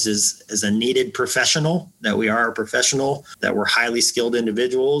recognized as a needed professional, that we are a professional, that we're highly skilled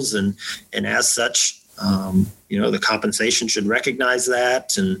individuals. And as such, the compensation should recognize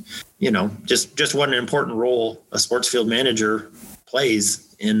that. And, just what an important role a sports field manager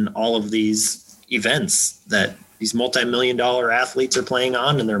plays in all of these events that these multi-million-dollar athletes are playing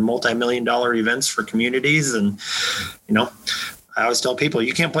on, and they're multi-million-dollar events for communities. And, I always tell people,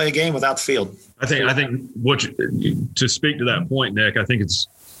 you can't play a game without the field. I think to speak to that point, Nick, I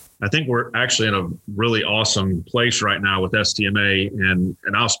think we're actually in a really awesome place right now with STMA, and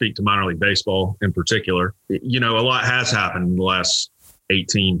I'll speak to minor league baseball in particular. A lot has happened in the last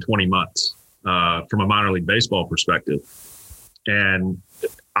 18, 20 months from a minor league baseball perspective. And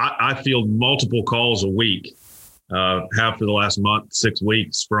I field multiple calls a week, have for the last month, 6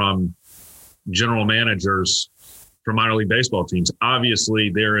 weeks, from general managers for minor league baseball teams.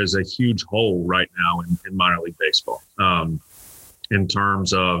 Obviously, there is a huge hole right now in minor league baseball in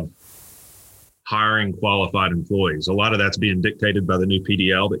terms of hiring qualified employees. A lot of that's being dictated by the new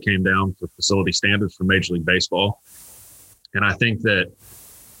PDL that came down for facility standards for Major League Baseball. And I think that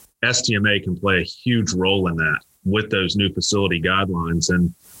STMA can play a huge role in that with those new facility guidelines.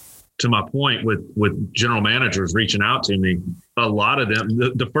 And to my point, with general managers reaching out to me, a lot of them,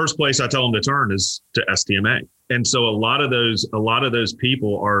 the first place I tell them to turn is to STMA. And so a lot of those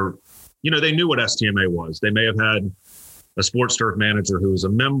people are, they knew what STMA was. They may have had a sports turf manager who was a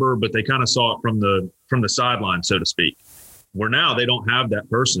member, but they kind of saw it from the sideline, so to speak. Where now they don't have that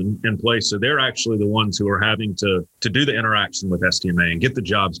person in place. So they're actually the ones who are having to do the interaction with STMA and get the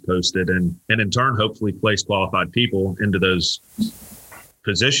jobs posted and in turn, hopefully place qualified people into those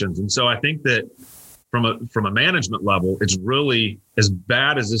positions. And so I think that from a management level, it's really, as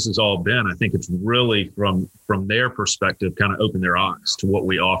bad as this has all been, I think it's really from their perspective, kind of opened their eyes to what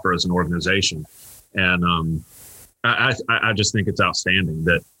we offer as an organization. And I just think it's outstanding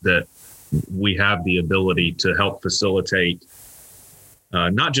that we have the ability to help facilitate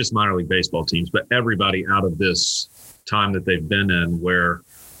not just minor league baseball teams, but everybody out of this time that they've been in where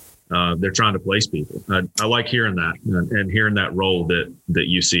they're trying to place people. I like hearing that and hearing that role that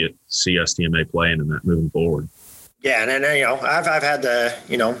you see STMA playing in that moving forward. Yeah. And then, I've had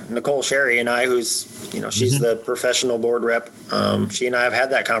Nicole Sherry and I, who's, she's the professional board rep. She and I have had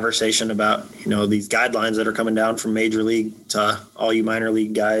that conversation about, these guidelines that are coming down from Major League to all you minor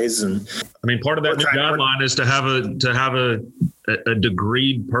league guys. And I mean, part of that new guideline is to have a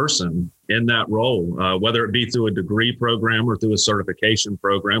degreed person in that role, whether it be through a degree program or through a certification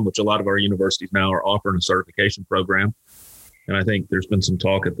program, which a lot of our universities now are offering a certification program. And I think there's been some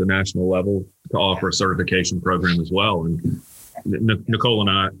talk at the national level to offer a certification program as well. And Nicole and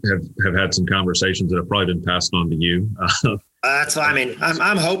I have had some conversations that have probably been passed on to you. That's why,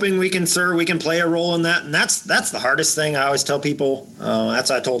 I'm hoping we can play a role in that. And that's the hardest thing. I always tell people, that's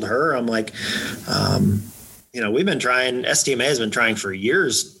what I told her. I'm like, we've been trying, STMA has been trying for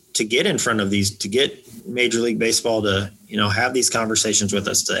years to get in front of these, to get Major League Baseball to, have these conversations with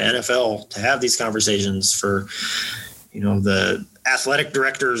us, to NFL to have these conversations, for, the athletic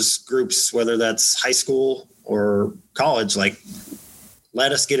directors groups, whether that's high school or college, like,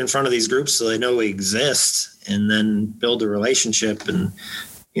 let us get in front of these groups so they know we exist, and then build a relationship and,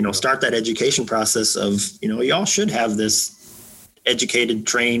 start that education process of, y'all should have this educated,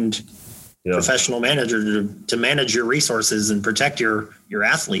 trained professional manager to manage your resources and protect your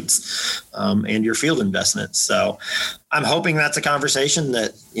athletes and your field investments. So I'm hoping that's a conversation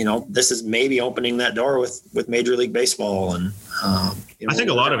that, this is maybe opening that door with Major League Baseball. And I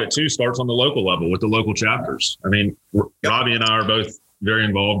think a lot of it too starts on the local level with the local chapters. I mean, Robbie and I are both very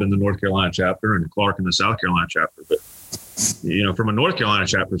involved in the North Carolina chapter and Clark in the South Carolina chapter. But, from a North Carolina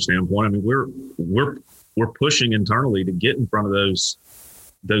chapter standpoint, I mean, we're pushing internally to get in front of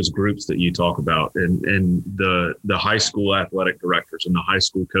those groups that you talk about, and the high school athletic directors and the high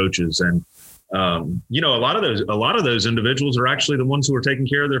school coaches. And, a lot of those individuals are actually the ones who are taking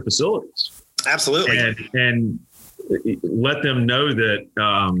care of their facilities. Absolutely. And let them know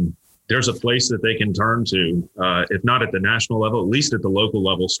that there's a place that they can turn to, if not at the national level, at least at the local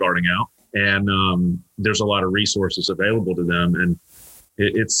level starting out. And there's a lot of resources available to them. And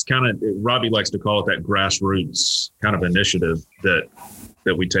it's kind of, Robbie likes to call it that grassroots kind of initiative that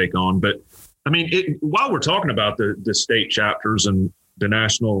we take on. But I mean, while we're talking about the state chapters and the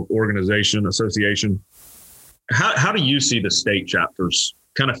national organization association, how do you see the state chapters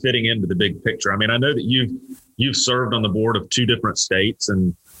kind of fitting into the big picture? I mean, I know that you've served on the board of 2 different states,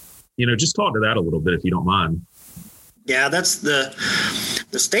 and, just talk to that a little bit, if you don't mind. Yeah, that's the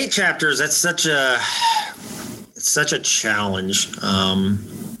state chapters. That's such a challenge.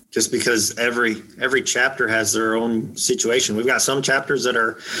 just because every chapter has their own situation. We've got some chapters that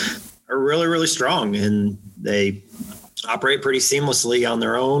are really, really strong, and they operate pretty seamlessly on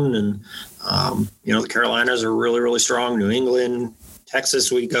their own. And, the Carolinas are really, really strong. New England,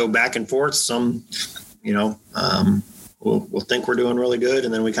 Texas, we go back and forth. Some, we'll think we're doing really good,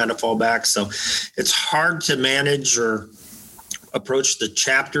 and then we kind of fall back. So it's hard to manage or approach the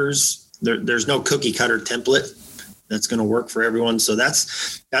chapters. There's no cookie cutter template that's going to work for everyone. So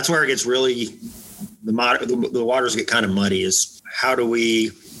that's where it gets really, the waters get kind of muddy, is how do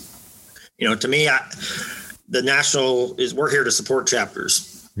we, to me, the national is, we're here to support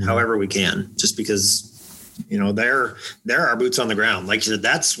chapters however we can, just because, they're our boots on the ground. Like you said,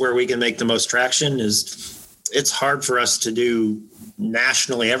 that's where we can make the most traction. Is it's hard for us to do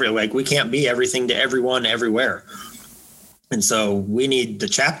nationally like we can't be everything to everyone everywhere. And so we need the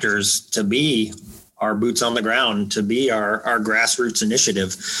chapters to be our boots on the ground, to be our grassroots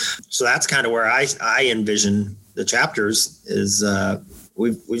initiative. So that's kind of where I envision the chapters is,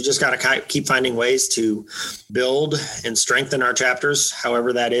 we've just got to keep finding ways to build and strengthen our chapters,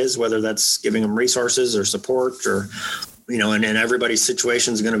 however that is, whether that's giving them resources or support or, and everybody's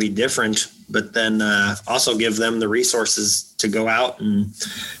situation is going to be different, but then also give them the resources to go out and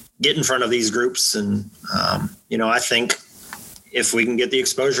get in front of these groups. And, I think if we can get the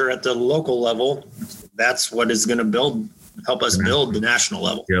exposure at the local level, that's what is going to help us build the national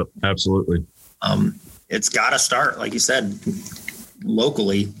level. Yep, absolutely. It's got to start, like you said,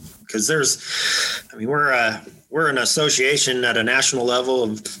 locally, because we're an association at a national level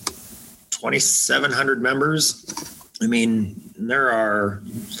of 2,700 members. I mean, there are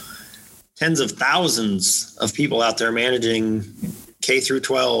tens of thousands of people out there managing K through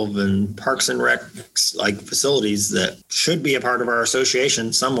 12 and parks and rec facilities that should be a part of our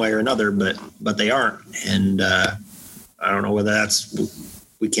association some way or another, but they aren't. And I don't know whether that's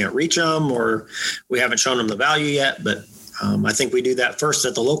we can't reach them or we haven't shown them the value yet, but I think we do that first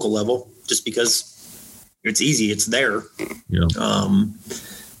at the local level, just because it's easy, it's there. Yeah.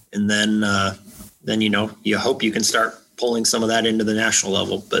 And then you hope you can start pulling some of that into the national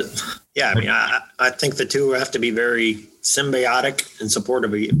level. But yeah, I mean, I think the two have to be very symbiotic and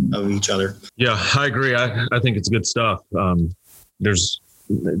supportive of each other. Yeah, I agree. I think it's good stuff. There's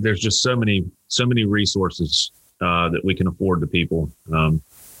just so many resources that we can afford to people.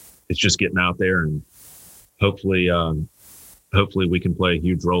 It's just getting out there, and hopefully we can play a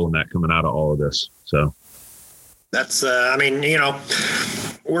huge role in that coming out of all of this. So that's,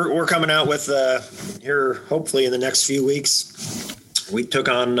 we're coming out with here, hopefully in the next few weeks, we took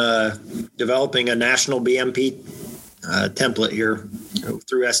on developing a national BMP template here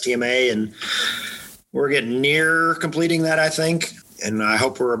through STMA, and we're getting near completing that, I think. And I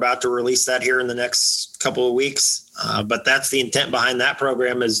hope we're about to release that here in the next couple of weeks. But that's the intent behind that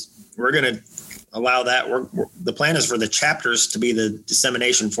program, is we're going to allow that. The plan is for the chapters to be the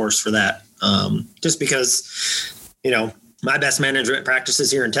dissemination force for that. Just because, my best management practices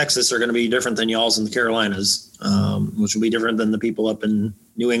here in Texas are going to be different than y'all's in the Carolinas, which will be different than the people up in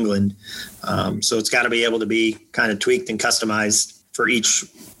New England. So it's got to be able to be kind of tweaked and customized for each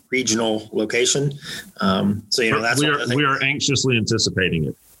regional location. That's we are anxiously anticipating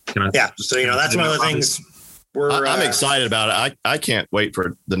it. So that's one of the things I'm excited about it. I can't wait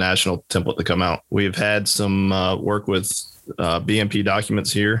for the national template to come out. We've had some work with BMP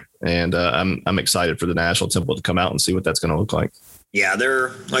documents here, and I'm excited for the national template to come out and see what that's going to look like. Yeah,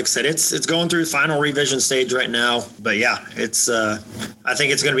 like I said, it's going through final revision stage right now. But yeah, it's I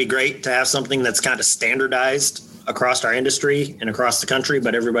think it's going to be great to have something that's kind of standardized across our industry and across the country,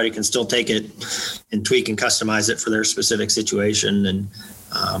 but everybody can still take it and tweak and customize it for their specific situation. And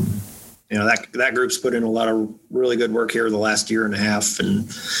that group's put in a lot of really good work here the last year and a half.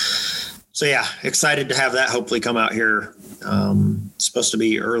 And so, yeah, excited to have that hopefully come out here. It's supposed to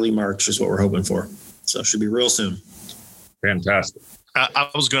be early March is what we're hoping for. So it should be real soon. Fantastic. I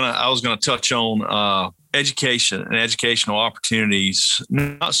was gonna touch on education and educational opportunities,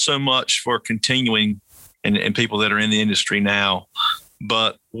 not so much for continuing and people that are in the industry now,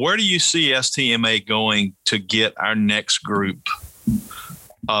 but where do you see STMA going to get our next group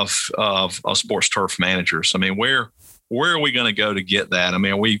of sports turf managers? I mean, where are we going to go to get that? I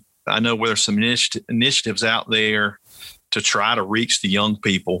mean, I know there's some initiatives out there to try to reach the young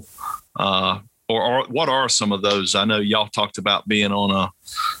people, or what are some of those? I know y'all talked about being on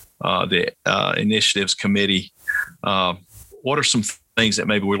the initiatives committee. What are some things that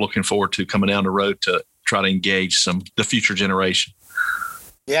maybe we're looking forward to coming down the road to try to engage the future generation?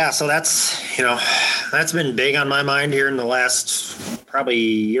 Yeah, so that's been big on my mind here in the last probably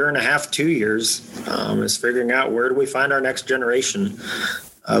year and a half, 2 years, is figuring out where do we find our next generation.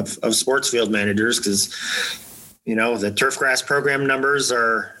 of sports field managers, because, the turf grass program numbers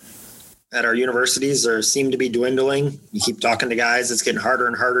at our universities seem to be dwindling. You keep talking to guys, it's getting harder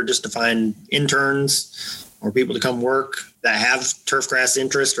and harder just to find interns or people to come work that have turf grass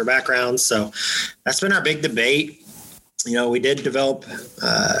interest or backgrounds. So that's been our big debate. We did develop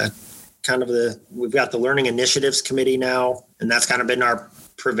we've got the Learning Initiatives Committee now, and that's kind of been our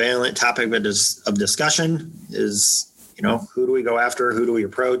prevalent topic of discussion is, who do we go after? Who do we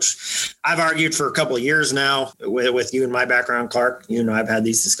approach? I've argued for a couple of years now with you and my background, Clark. I've had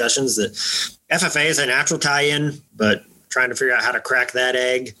these discussions that FFA is a natural tie-in, but trying to figure out how to crack that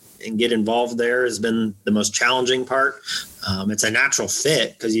egg and get involved there has been the most challenging part. It's a natural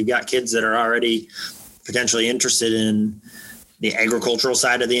fit because you've got kids that are already potentially interested in the agricultural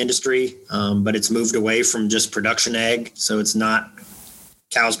side of the industry, but it's moved away from just production ag. So it's not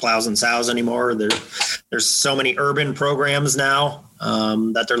cows, plows, and sows anymore. There's so many urban programs now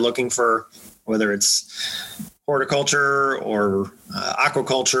that they're looking for, whether it's horticulture or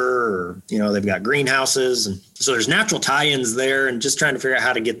aquaculture, or, they've got greenhouses. And so there's natural tie-ins there, and just trying to figure out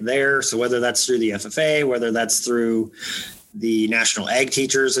how to get there. So whether that's through the FFA, whether that's through the National Ag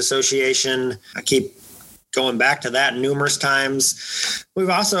Teachers Association, I keep going back to that numerous times. We've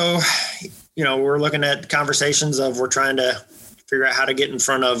also, we're looking at conversations of we're trying to figure out how to get in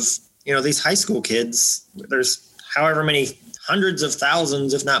front of, these high school kids. There's however many hundreds of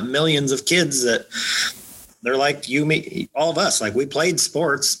thousands, if not millions of kids that they're like you, me, all of us. Like, we played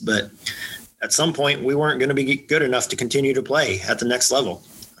sports, but at some point we weren't going to be good enough to continue to play at the next level.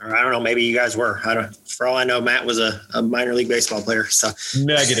 Or I don't know, maybe you guys were. For all I know, Matt was a minor league baseball player. So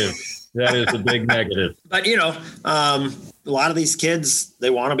negative. That is a big negative. But, a lot of these kids, they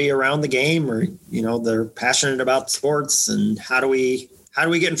want to be around the game, or, they're passionate about sports. And how do we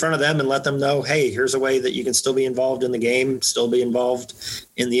get in front of them and let them know, hey, here's a way that you can still be involved in the game, still be involved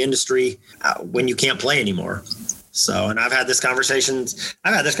in the industry when you can't play anymore. So, and I've had this conversation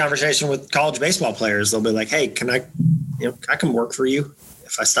with college baseball players. They'll be like, hey, can I come work for you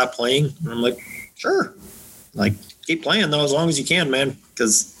if I stop playing? And I'm like, sure. Like, keep playing though, as long as you can, man,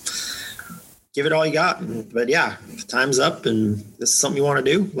 because give it all you got. But yeah, if time's up and this is something you want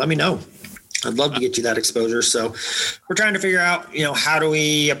to do, let me know. I'd love to get you that exposure. So we're trying to figure out, how do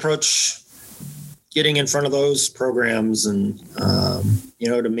we approach getting in front of those programs? And,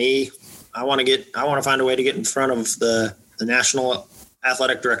 to me, I want to find a way to get in front of the National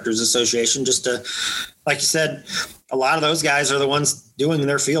Athletic Directors Association, just to, like you said, a lot of those guys are the ones doing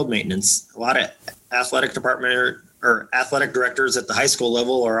their field maintenance. A lot of athletic department or athletic directors at the high school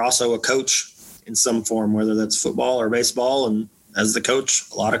level are also a coach in some form, whether that's football or baseball. And as the coach,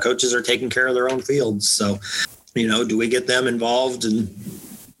 a lot of coaches are taking care of their own fields. So, do we get them involved and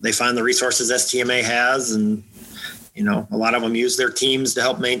they find the resources STMA has? And, a lot of them use their teams to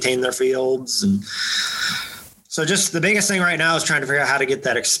help maintain their fields. And so just the biggest thing right now is trying to figure out how to get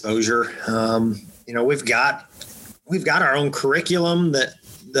that exposure. We've got our own curriculum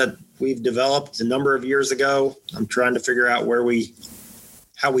that we've developed a number of years ago. I'm trying to figure out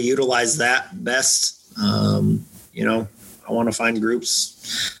how we utilize that best. I want to find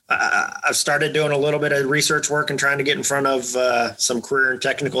groups. I've started doing a little bit of research work and trying to get in front of some career and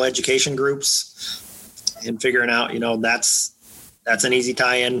technical education groups and figuring out, that's an easy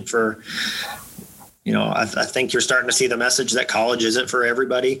tie-in for, I think you're starting to see the message that college isn't for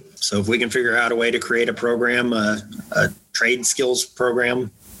everybody. So if we can figure out a way to create a program, a trade skills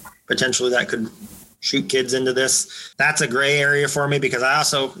program, potentially that could shoot kids into this. That's a gray area for me, because I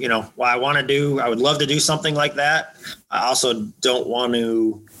also, while I would love to do something like that, I also don't want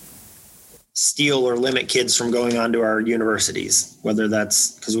to steal or limit kids from going on to our universities, whether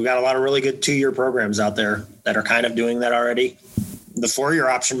that's because we've got a lot of really good 2-year programs out there that are kind of doing that already. The 4-year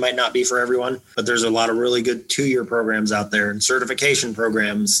option might not be for everyone, but there's a lot of really good 2-year programs out there and certification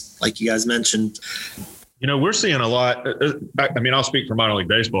programs, like you guys mentioned. We're seeing a lot. I'll speak for minor league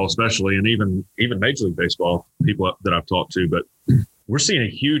baseball, especially, and even Major League Baseball, people that I've talked to, but we're seeing a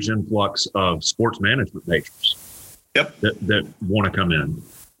huge influx of sports management majors. Yep. That want to come in.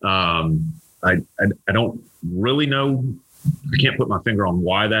 I don't really know. I can't put my finger on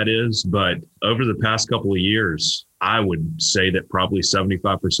why that is, but over the past couple of years, I would say that probably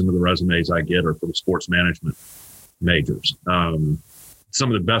 75% of the resumes I get are from sports management majors. Some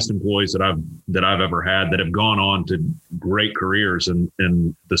of the best employees that I've ever had that have gone on to great careers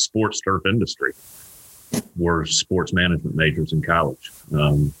in the sports turf industry were sports management majors in college.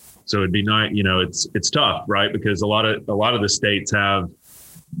 So it'd be nice, it's tough, right? Because a lot of the states have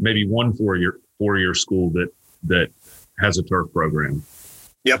maybe one four-year school that has a turf program.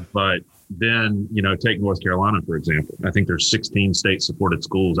 Yep. But then, take North Carolina, for example. I think there's 16 state supported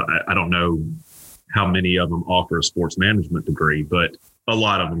schools. I don't know how many of them offer a sports management degree, but a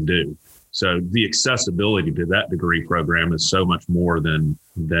lot of them do. So the accessibility to that degree program is so much more than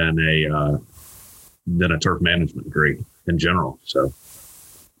a turf management degree in general. So.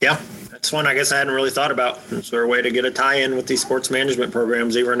 Yeah, that's one I guess I hadn't really thought about. Is there a way to get a tie-in with these sports management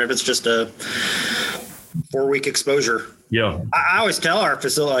programs, even if it's just a 4-week exposure? Yeah. I always tell our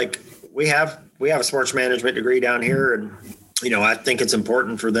facility, like, we have a sports management degree down here, and I think it's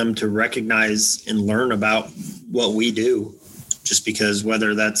important for them to recognize and learn about what we do, just because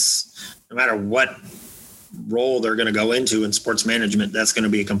whether that's no matter what role they're going to go into in sports management, that's going to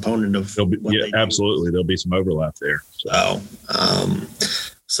be a component of absolutely. There'll be some overlap there.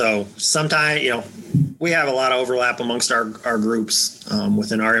 So sometimes, we have a lot of overlap amongst our groups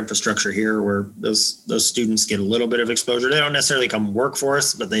within our infrastructure here, where those students get a little bit of exposure. They don't necessarily come work for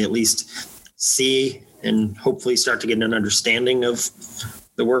us, but they at least see and hopefully start to get an understanding of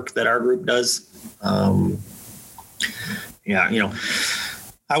the work that our group does.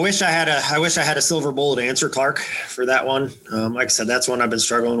 I wish I had a silver bullet answer, Clark, for that one. Like I said, that's one I've been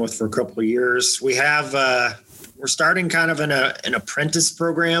struggling with for a couple of years. We're starting kind of an apprentice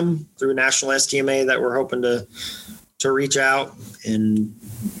program through National STMA that we're hoping to reach out. And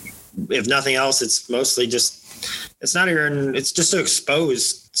if nothing else, it's mostly it's just to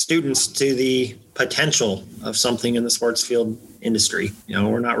expose students to the potential of something in the sports field industry.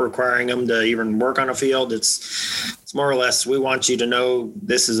 We're not requiring them to even work on a field. It's more or less, we want you to know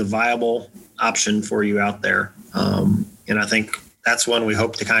this is a viable option for you out there. And I think that's one we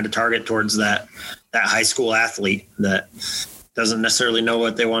hope to kind of target towards that high school athlete that doesn't necessarily know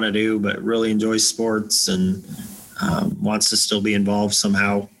what they want to do, but really enjoys sports and wants to still be involved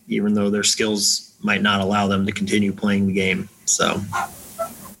somehow, even though their skills might not allow them to continue playing the game. So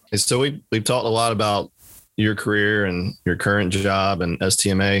we've talked a lot about your career and your current job and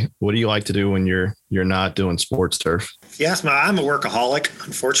STMA. What do you like to do when you're not doing sports turf? Yes, I'm a workaholic,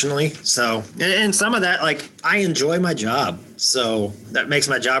 unfortunately. So, and some of that, like, I enjoy my job. So that makes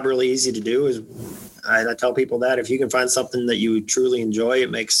my job really easy to do. Is I tell people that if you can find something that you truly enjoy,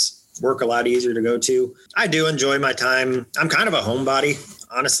 it makes work a lot easier to go to. I do enjoy my time. I'm kind of a homebody.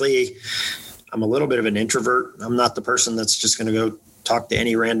 Honestly, I'm a little bit of an introvert. I'm not the person that's just going to go talk to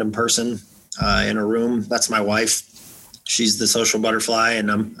any random person in a room. That's my wife. She's the social butterfly, and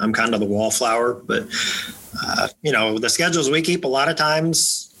I'm kind of the wallflower. But the schedules we keep, a lot of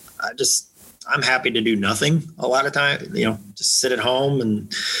times, I'm happy to do nothing. A lot of time, just sit at home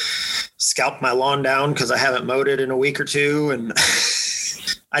and scalp my lawn down because I haven't mowed it in a week or two. And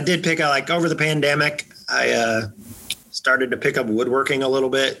I did pick up, over the pandemic, I started to pick up woodworking a little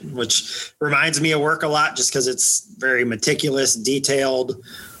bit, which reminds me of work a lot just because it's very meticulous, detailed,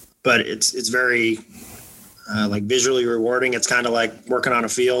 but it's very visually rewarding. It's kind of like working on a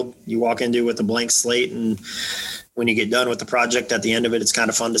field you walk into with a blank slate, and when you get done with the project at the end of it, it's kind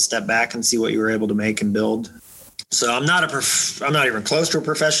of fun to step back and see what you were able to make and build. So I'm not even close to a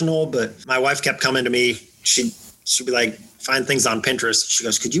professional, but my wife kept coming to me. She'd be like, find things on Pinterest. She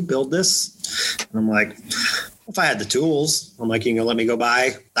goes, could you build this? And I'm like, if I had the tools. I'm like, you can let me go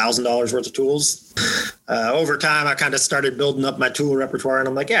buy $1,000 worth of tools. Over time, I kind of started building up my tool repertoire, and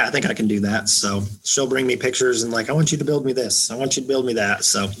I'm like, yeah, I think I can do that. So she'll bring me pictures and like, I want you to build me this. I want you to build me that.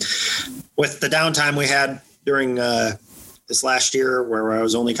 So with the downtime we had during this last year, where I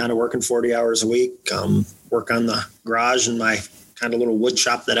was only kind of working 40 hours a week, work on the garage and my kind of little wood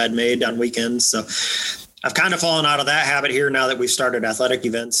shop that I'd made on weekends. So I've kind of fallen out of that habit here now that we've started athletic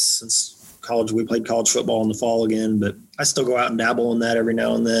events since college. We played college football in the fall again, but I still go out and dabble in that every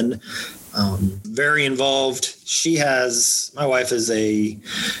now and then. Very involved. My wife is a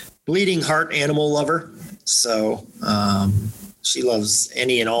bleeding heart animal lover. So she loves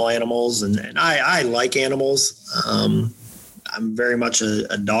any and all animals. And I like animals. I'm very much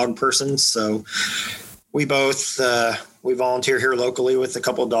a dog person. So we both, we volunteer here locally with a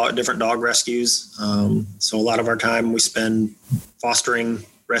couple of different dog rescues. So a lot of our time we spend fostering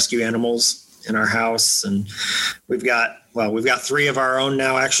rescue animals in our house, and we've got 3 of our own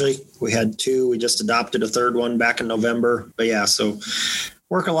now. Actually, we had 2. We just adopted a 3rd one back in November. But yeah, so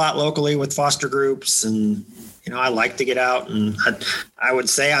work a lot locally with foster groups, and I like to get out, and I would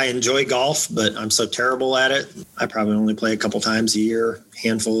say I enjoy golf, but I'm so terrible at it. I probably only play a couple times a year,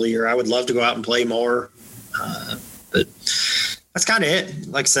 handful a year. I would love to go out and play more, but that's kind of it.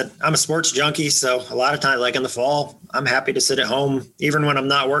 Like I said, I'm a sports junkie, so a lot of times, like in the fall, I'm happy to sit at home. Even when I'm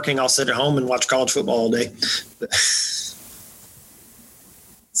not working, I'll sit at home and watch college football all day.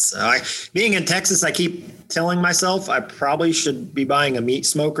 So being in Texas, I keep telling myself I probably should be buying a meat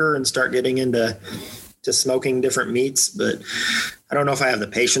smoker and start getting into smoking different meats, but I don't know if I have the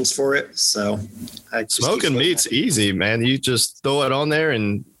patience for it. So smoking meat's easy, man. You just throw it on there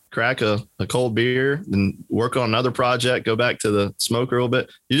and crack a cold beer and work on another project, go back to the smoker a little bit.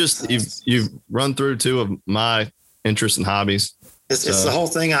 You've run through two of my interests and hobbies. It's the whole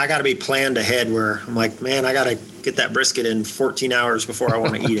thing. I got to be planned ahead where I'm like, man, I got to get that brisket in 14 hours before I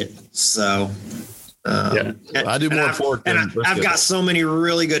want to eat it. So I do more pork than brisket. I've got so many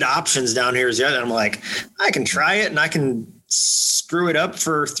really good options down here. And I'm like, I can try it and I can screw it up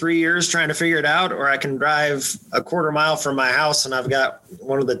for 3 years trying to figure it out, or I can drive a quarter mile from my house and I've got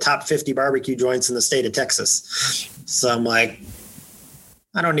one of the top 50 barbecue joints in the state of Texas. So I'm like,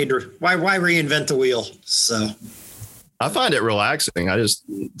 I don't need to, why reinvent the wheel? So I find it relaxing. I just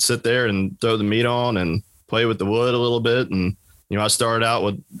sit there and throw the meat on and play with the wood a little bit. And, I started out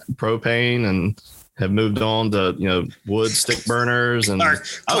with propane and have moved on to, wood stick burners. And I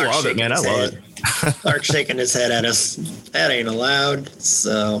love it, man. I love it. Clark's shaking his head at us. That ain't allowed.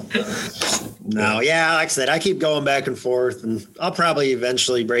 So, no, yeah, like I said, I keep going back and forth, and I'll probably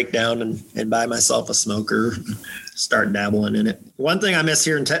eventually break down and buy myself a smoker, start dabbling in it. One thing I miss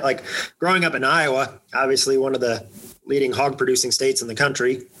here in like growing up in Iowa, obviously one of the leading hog producing states in the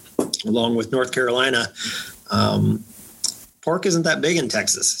country, along with North Carolina. Pork isn't that big in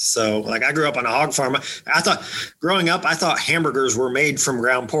Texas. So like I grew up on a hog farm. I thought hamburgers were made from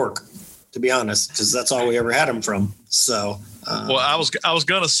ground pork, to be honest, because that's all we ever had them from. So, well, I was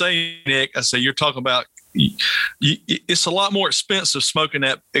going to say, Nick, I say, you're talking about, it's a lot more expensive smoking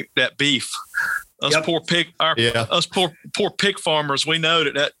that beef. Us poor pig farmers, we know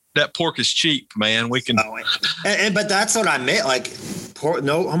that pork is cheap, man. We can, but that's what I meant. Like pork,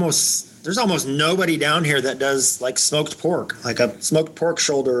 there's almost nobody down here that does like smoked pork, like a smoked pork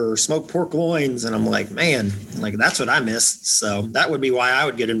shoulder or smoked pork loins. And I'm like, man, like that's what I missed. So that would be why I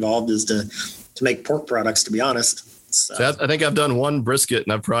would get involved, is to make pork products, to be honest. So I think I've done one brisket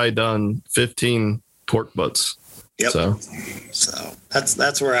and I've probably done 15 pork butts. Yep. So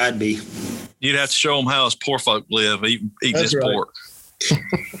that's where I'd be. You'd have to show them how us poor folk live eating this pork.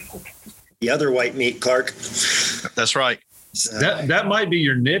 The other white meat, Clark. That's right. So, that might be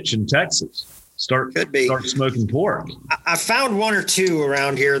your niche in Texas. Start smoking pork. I found one or two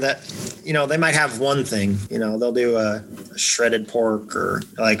around here that, they might have one thing. They'll do a shredded pork or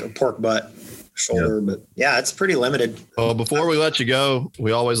like a pork butt shoulder. But yeah, it's pretty limited. Well, before we let you go,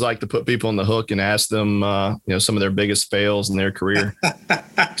 we always like to put people on the hook and ask them, some of their biggest fails in their career.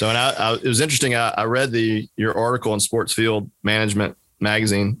 So, and it was interesting. I read your article in Sports Field Management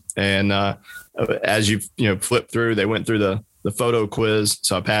magazine, and as you flip through, they went through the photo quiz.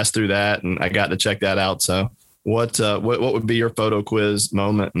 So I passed through that and I got to check that out. So what would be your photo quiz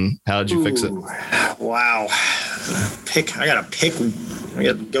moment and how did you fix it? Wow. I got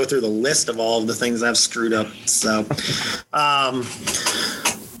to go through the list of all of the things I've screwed up. So, I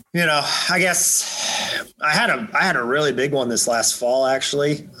guess I had a really big one this last fall,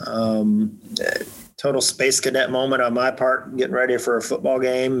 actually. Total space cadet moment on my part, getting ready for a football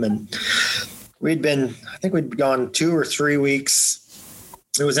game. And we'd gone 2 or 3 weeks.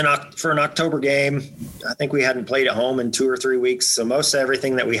 It was for an October game. I think we hadn't played at home in 2 or 3 weeks. So most of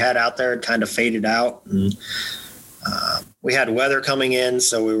everything that we had out there had kind of faded out. And we had weather coming in,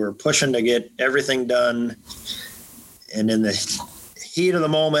 so we were pushing to get everything done. And in the heat of the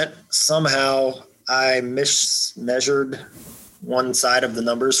moment, somehow I mismeasured one side of the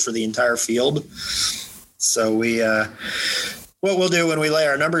numbers for the entire field. So what we'll do when we lay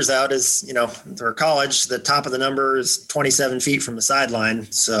our numbers out is, for college, the top of the number is 27 feet from the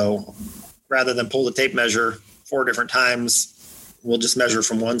sideline. So rather than pull the tape measure 4 different times, we'll just measure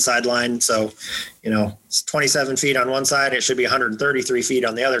from one sideline. So, it's 27 feet on one side. It should be 133 feet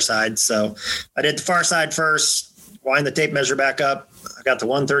on the other side. So I did the far side first, wind the tape measure back up. I got the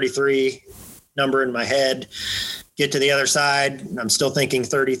 133 number in my head. Get to the other side, and I'm still thinking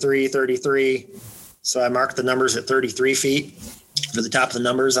 33. So I marked the numbers at 33 feet for the top of the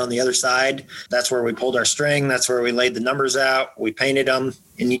numbers on the other side. That's where we pulled our string. That's where we laid the numbers out. We painted them.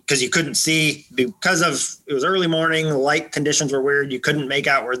 And because you couldn't see, because it was early morning, the light conditions were weird. You couldn't make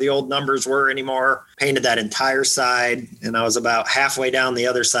out where the old numbers were anymore. Painted that entire side. And I was about halfway down the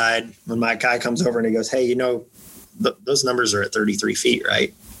other side when my guy comes over and he goes, hey, those numbers are at 33 feet,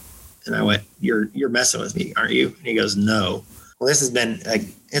 right? And I went, you're messing with me, aren't you? And he goes, no. Well, this has been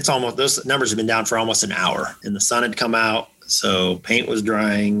those numbers have been down for almost an hour, and the sun had come out. So paint was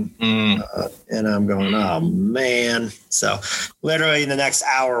drying, and I'm going, oh man. So literally in the next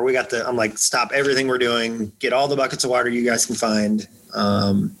hour, I'm like, stop everything we're doing, get all the buckets of water you guys can find.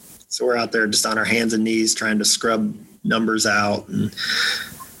 So we're out there just on our hands and knees trying to scrub numbers out. And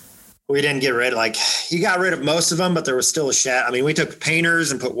we didn't get rid of, you got rid of most of them, but there was still a shadow. I mean, we took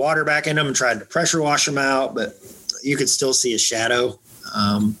painters and put water back in them and tried to pressure wash them out, but you could still see a shadow.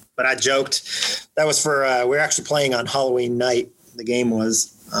 But I joked that was for, we were actually playing on Halloween night. The game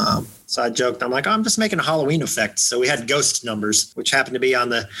was, so I joked, I'm like, I'm just making a Halloween effect. So we had ghost numbers, which happened to be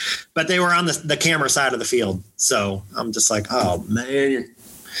but they were on the camera side of the field. So I'm just like, oh man,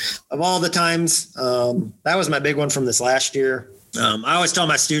 of all the times, that was my big one from this last year. I always tell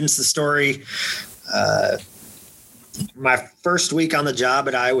my students the story. My first week on the job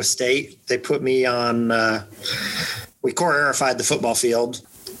at Iowa State, they put me on, we core aerified the football field.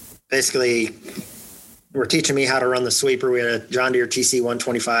 Basically, were teaching me how to run the sweeper. We had a John Deere TC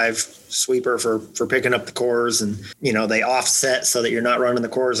 125 sweeper for picking up the cores, and, they offset so that you're not running the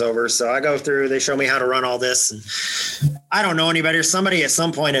cores over. So I go through, they show me how to run all this, and I don't know any better. Somebody at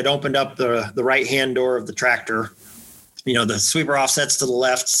some point had opened up the right-hand door of the tractor. The sweeper offsets to the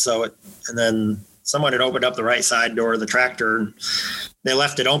left. And then someone had opened up the right side door of the tractor, and they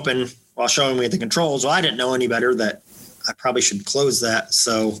left it open while showing me the controls. Well, I didn't know any better that I probably should close that.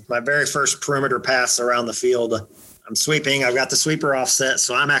 So my very first perimeter pass around the field, I'm sweeping. I've got the sweeper offset.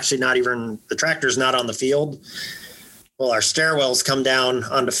 So I'm actually the tractor's not on the field. Well, our stairwells come down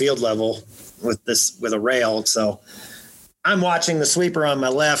onto field level with a rail. So I'm watching the sweeper on my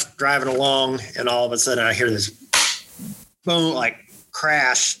left driving along, and all of a sudden I hear this boom,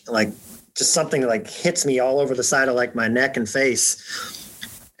 crash, just something hits me all over the side of my neck and face.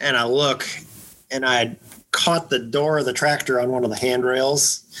 And I look, and I caught the door of the tractor on one of the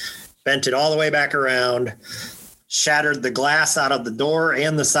handrails, bent it all the way back around, shattered the glass out of the door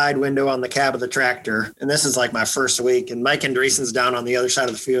and the side window on the cab of the tractor. And this is my first week, and Mike Andreessen's down on the other side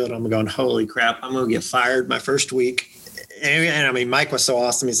of the field. I'm going, holy crap, I'm going to get fired my first week. And I mean, Mike was so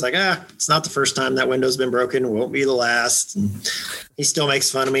awesome. He's like, it's not the first time that window's been broken. It won't be the last. And he still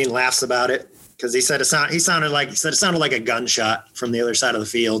makes fun of me and laughs about it, because he said it sounded like a gunshot from the other side of the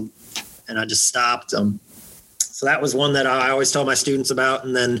field. And I just stopped him. So that was one that I always tell my students about.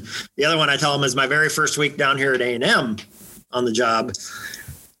 And then the other one I tell them is my very first week down here at A&M on the job.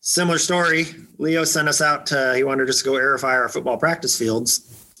 Similar story. Leo sent us out he wanted us to go aerify our football practice fields.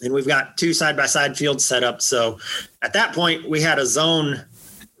 And we've got 2 side-by-side fields set up. So at that point, we had a zone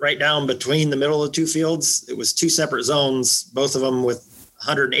right down between the middle of the 2 fields. It was 2 separate zones, both of them with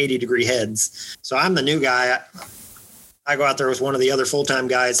 180-degree heads. So I'm the new guy. I go out there with one of the other full-time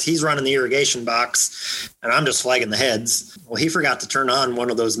guys. He's running the irrigation box, and I'm just flagging the heads. Well, he forgot to turn on one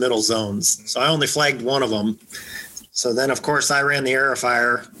of those middle zones, so I only flagged one of them. So then, of course, I ran the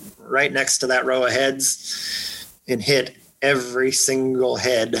aerifier right next to that row of heads and hit every single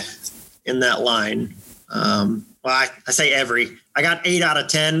head in that line. I say every. I got 8 out of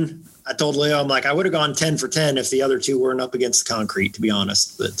 10. I told Leo, I'm like, I would have gone 10 for 10 if the other 2 weren't up against the concrete, to be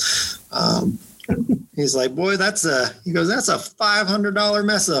honest. But he's like, boy, that's a $500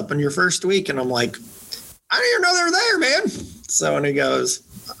 mess up in your first week. And I'm like, I didn't even know they were there, man. So, and he goes,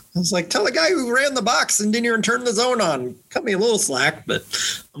 I was like, tell the guy who ran the box and didn't even turn the zone on, cut me a little slack. But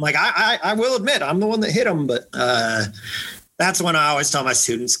I'm like, I will admit, I'm the one that hit him. But that's when I always tell my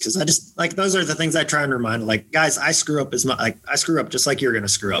students, because I just those are the things I try and remind. Guys, I screw up I screw up just like you're going to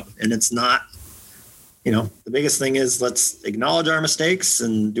screw up. And it's not, the biggest thing is let's acknowledge our mistakes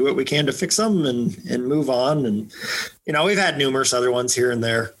and do what we can to fix them and move on. And, we've had numerous other ones here and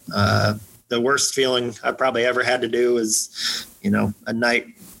there. The worst feeling I've probably ever had to do is, a night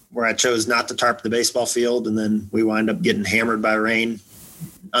where I chose not to tarp the baseball field, and then we wind up getting hammered by rain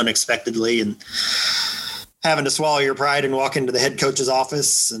unexpectedly and having to swallow your pride and walk into the head coach's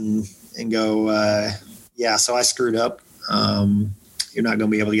office and go, so I screwed up. You're not going to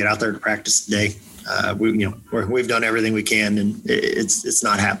be able to get out there to practice today. We've done everything we can, and it's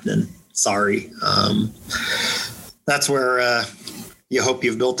not happening. Sorry. That's where you hope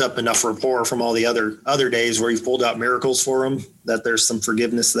you've built up enough rapport from all the other days where you've pulled out miracles for them, that there's some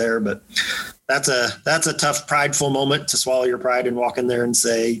forgiveness there. But that's a tough, prideful moment to swallow your pride and walk in there and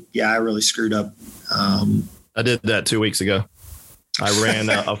say, yeah, I really screwed up. I did that 2 weeks ago. I ran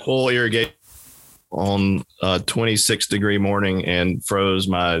a full irrigation on a 26-degree morning and froze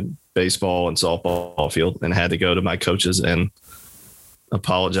my baseball and softball field, and had to go to my coaches and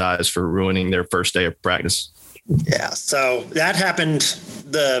apologize for ruining their first day of practice. Yeah. So that happened.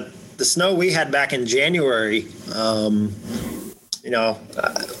 The snow we had back in January, got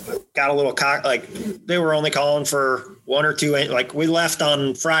a little they were only calling for 1 or 2. We left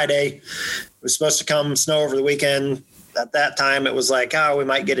on Friday. It was supposed to come snow over the weekend. At that time, it was we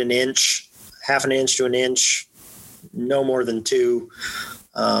might get an inch, half an inch to an inch. no more than 2.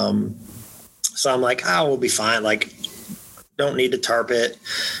 So I'm like, we'll be fine. Like, don't need to tarp it.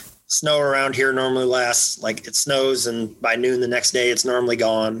 Snow around here normally lasts, like, it snows and by noon the next day it's normally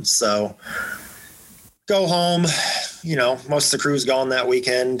gone. So go home, most of the crew's gone that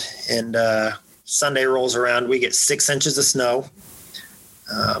weekend, and Sunday rolls around, we get 6 inches of snow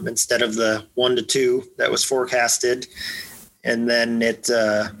instead of the 1 to 2 that was forecasted. And then it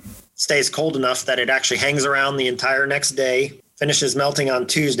stays cold enough that it actually hangs around the entire next day, finishes melting on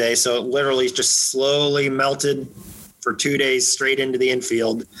Tuesday. So it literally just slowly melted for 2 days straight into the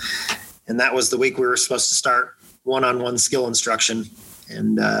infield. And that was the week we were supposed to start one-on-one skill instruction.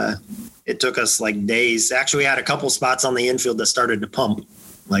 And it took us like days. Actually, we had a couple spots on the infield that started to pump.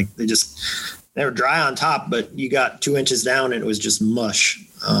 Like they were dry on top, but you got 2 inches down and it was just mush.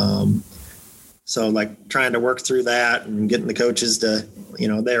 So like trying to work through that and getting the coaches to,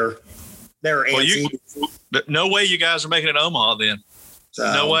 they're antsy. No way you guys are making it Omaha then.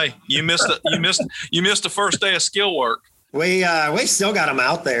 No way. You missed the first day of skill work. We still got them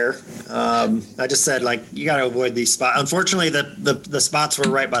out there. I just said, like, you got to avoid these spots. Unfortunately, the spots were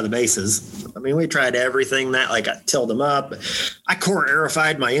right by the bases. I mean, we tried everything that, like, I tilled them up. I core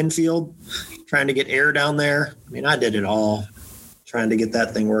aerified my infield, trying to get air down there. I mean, I did it all, trying to get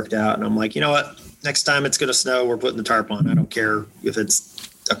that thing worked out. And I'm like, you know what? Next time it's going to snow, we're putting the tarp on. I don't care if it's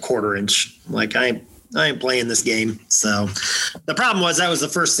a 1/4 inch. I'm like, I ain't playing this game. So the problem was that was the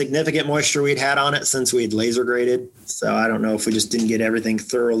first significant moisture we'd had on it since we'd laser graded. So I don't know if we just didn't get everything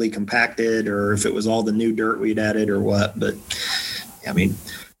thoroughly compacted or if it was all the new dirt we'd added or what. But I mean,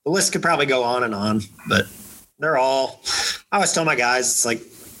 the list could probably go on and on, but I always tell my guys, it's like,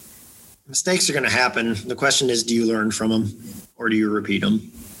 mistakes are going to happen. The question is, do you learn from them or do you repeat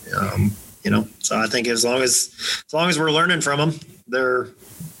them? So I think as long as we're learning from them, they're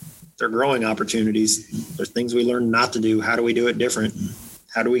growing opportunities. There's things we learn not to do. How do we do it different?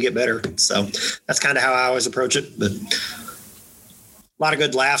 How do we get better? So that's kind of how I always approach it. But a lot of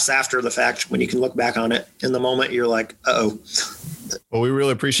good laughs after the fact when you can look back on it. In the moment, you're like, uh-oh. Well, we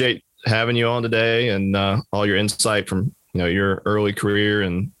really appreciate having you on today and all your insight from, your early career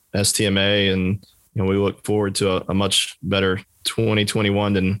and STMA. And, we look forward to a much better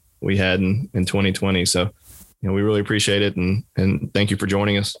 2021 than we had in 2020. So, we really appreciate it. And thank you for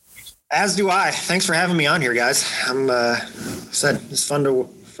joining us. As do I. Thanks for having me on here, guys. It's fun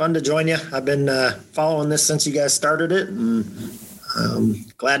to join you. I've been following this since you guys started it, and I'm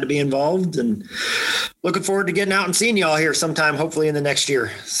glad to be involved and looking forward to getting out and seeing y'all here sometime, hopefully in the next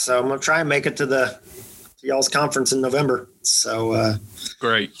year. So I'm going to try and make it to y'all's conference in November. So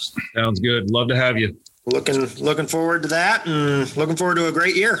great. Sounds good. Love to have you. Looking forward to that and looking forward to a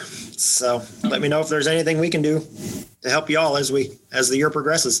great year. So let me know if there's anything we can do to help you all as the year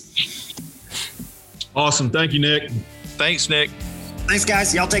progresses. Awesome. Thank you, Nick. Thanks, Nick. Thanks,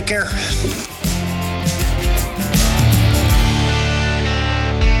 guys. Y'all take care.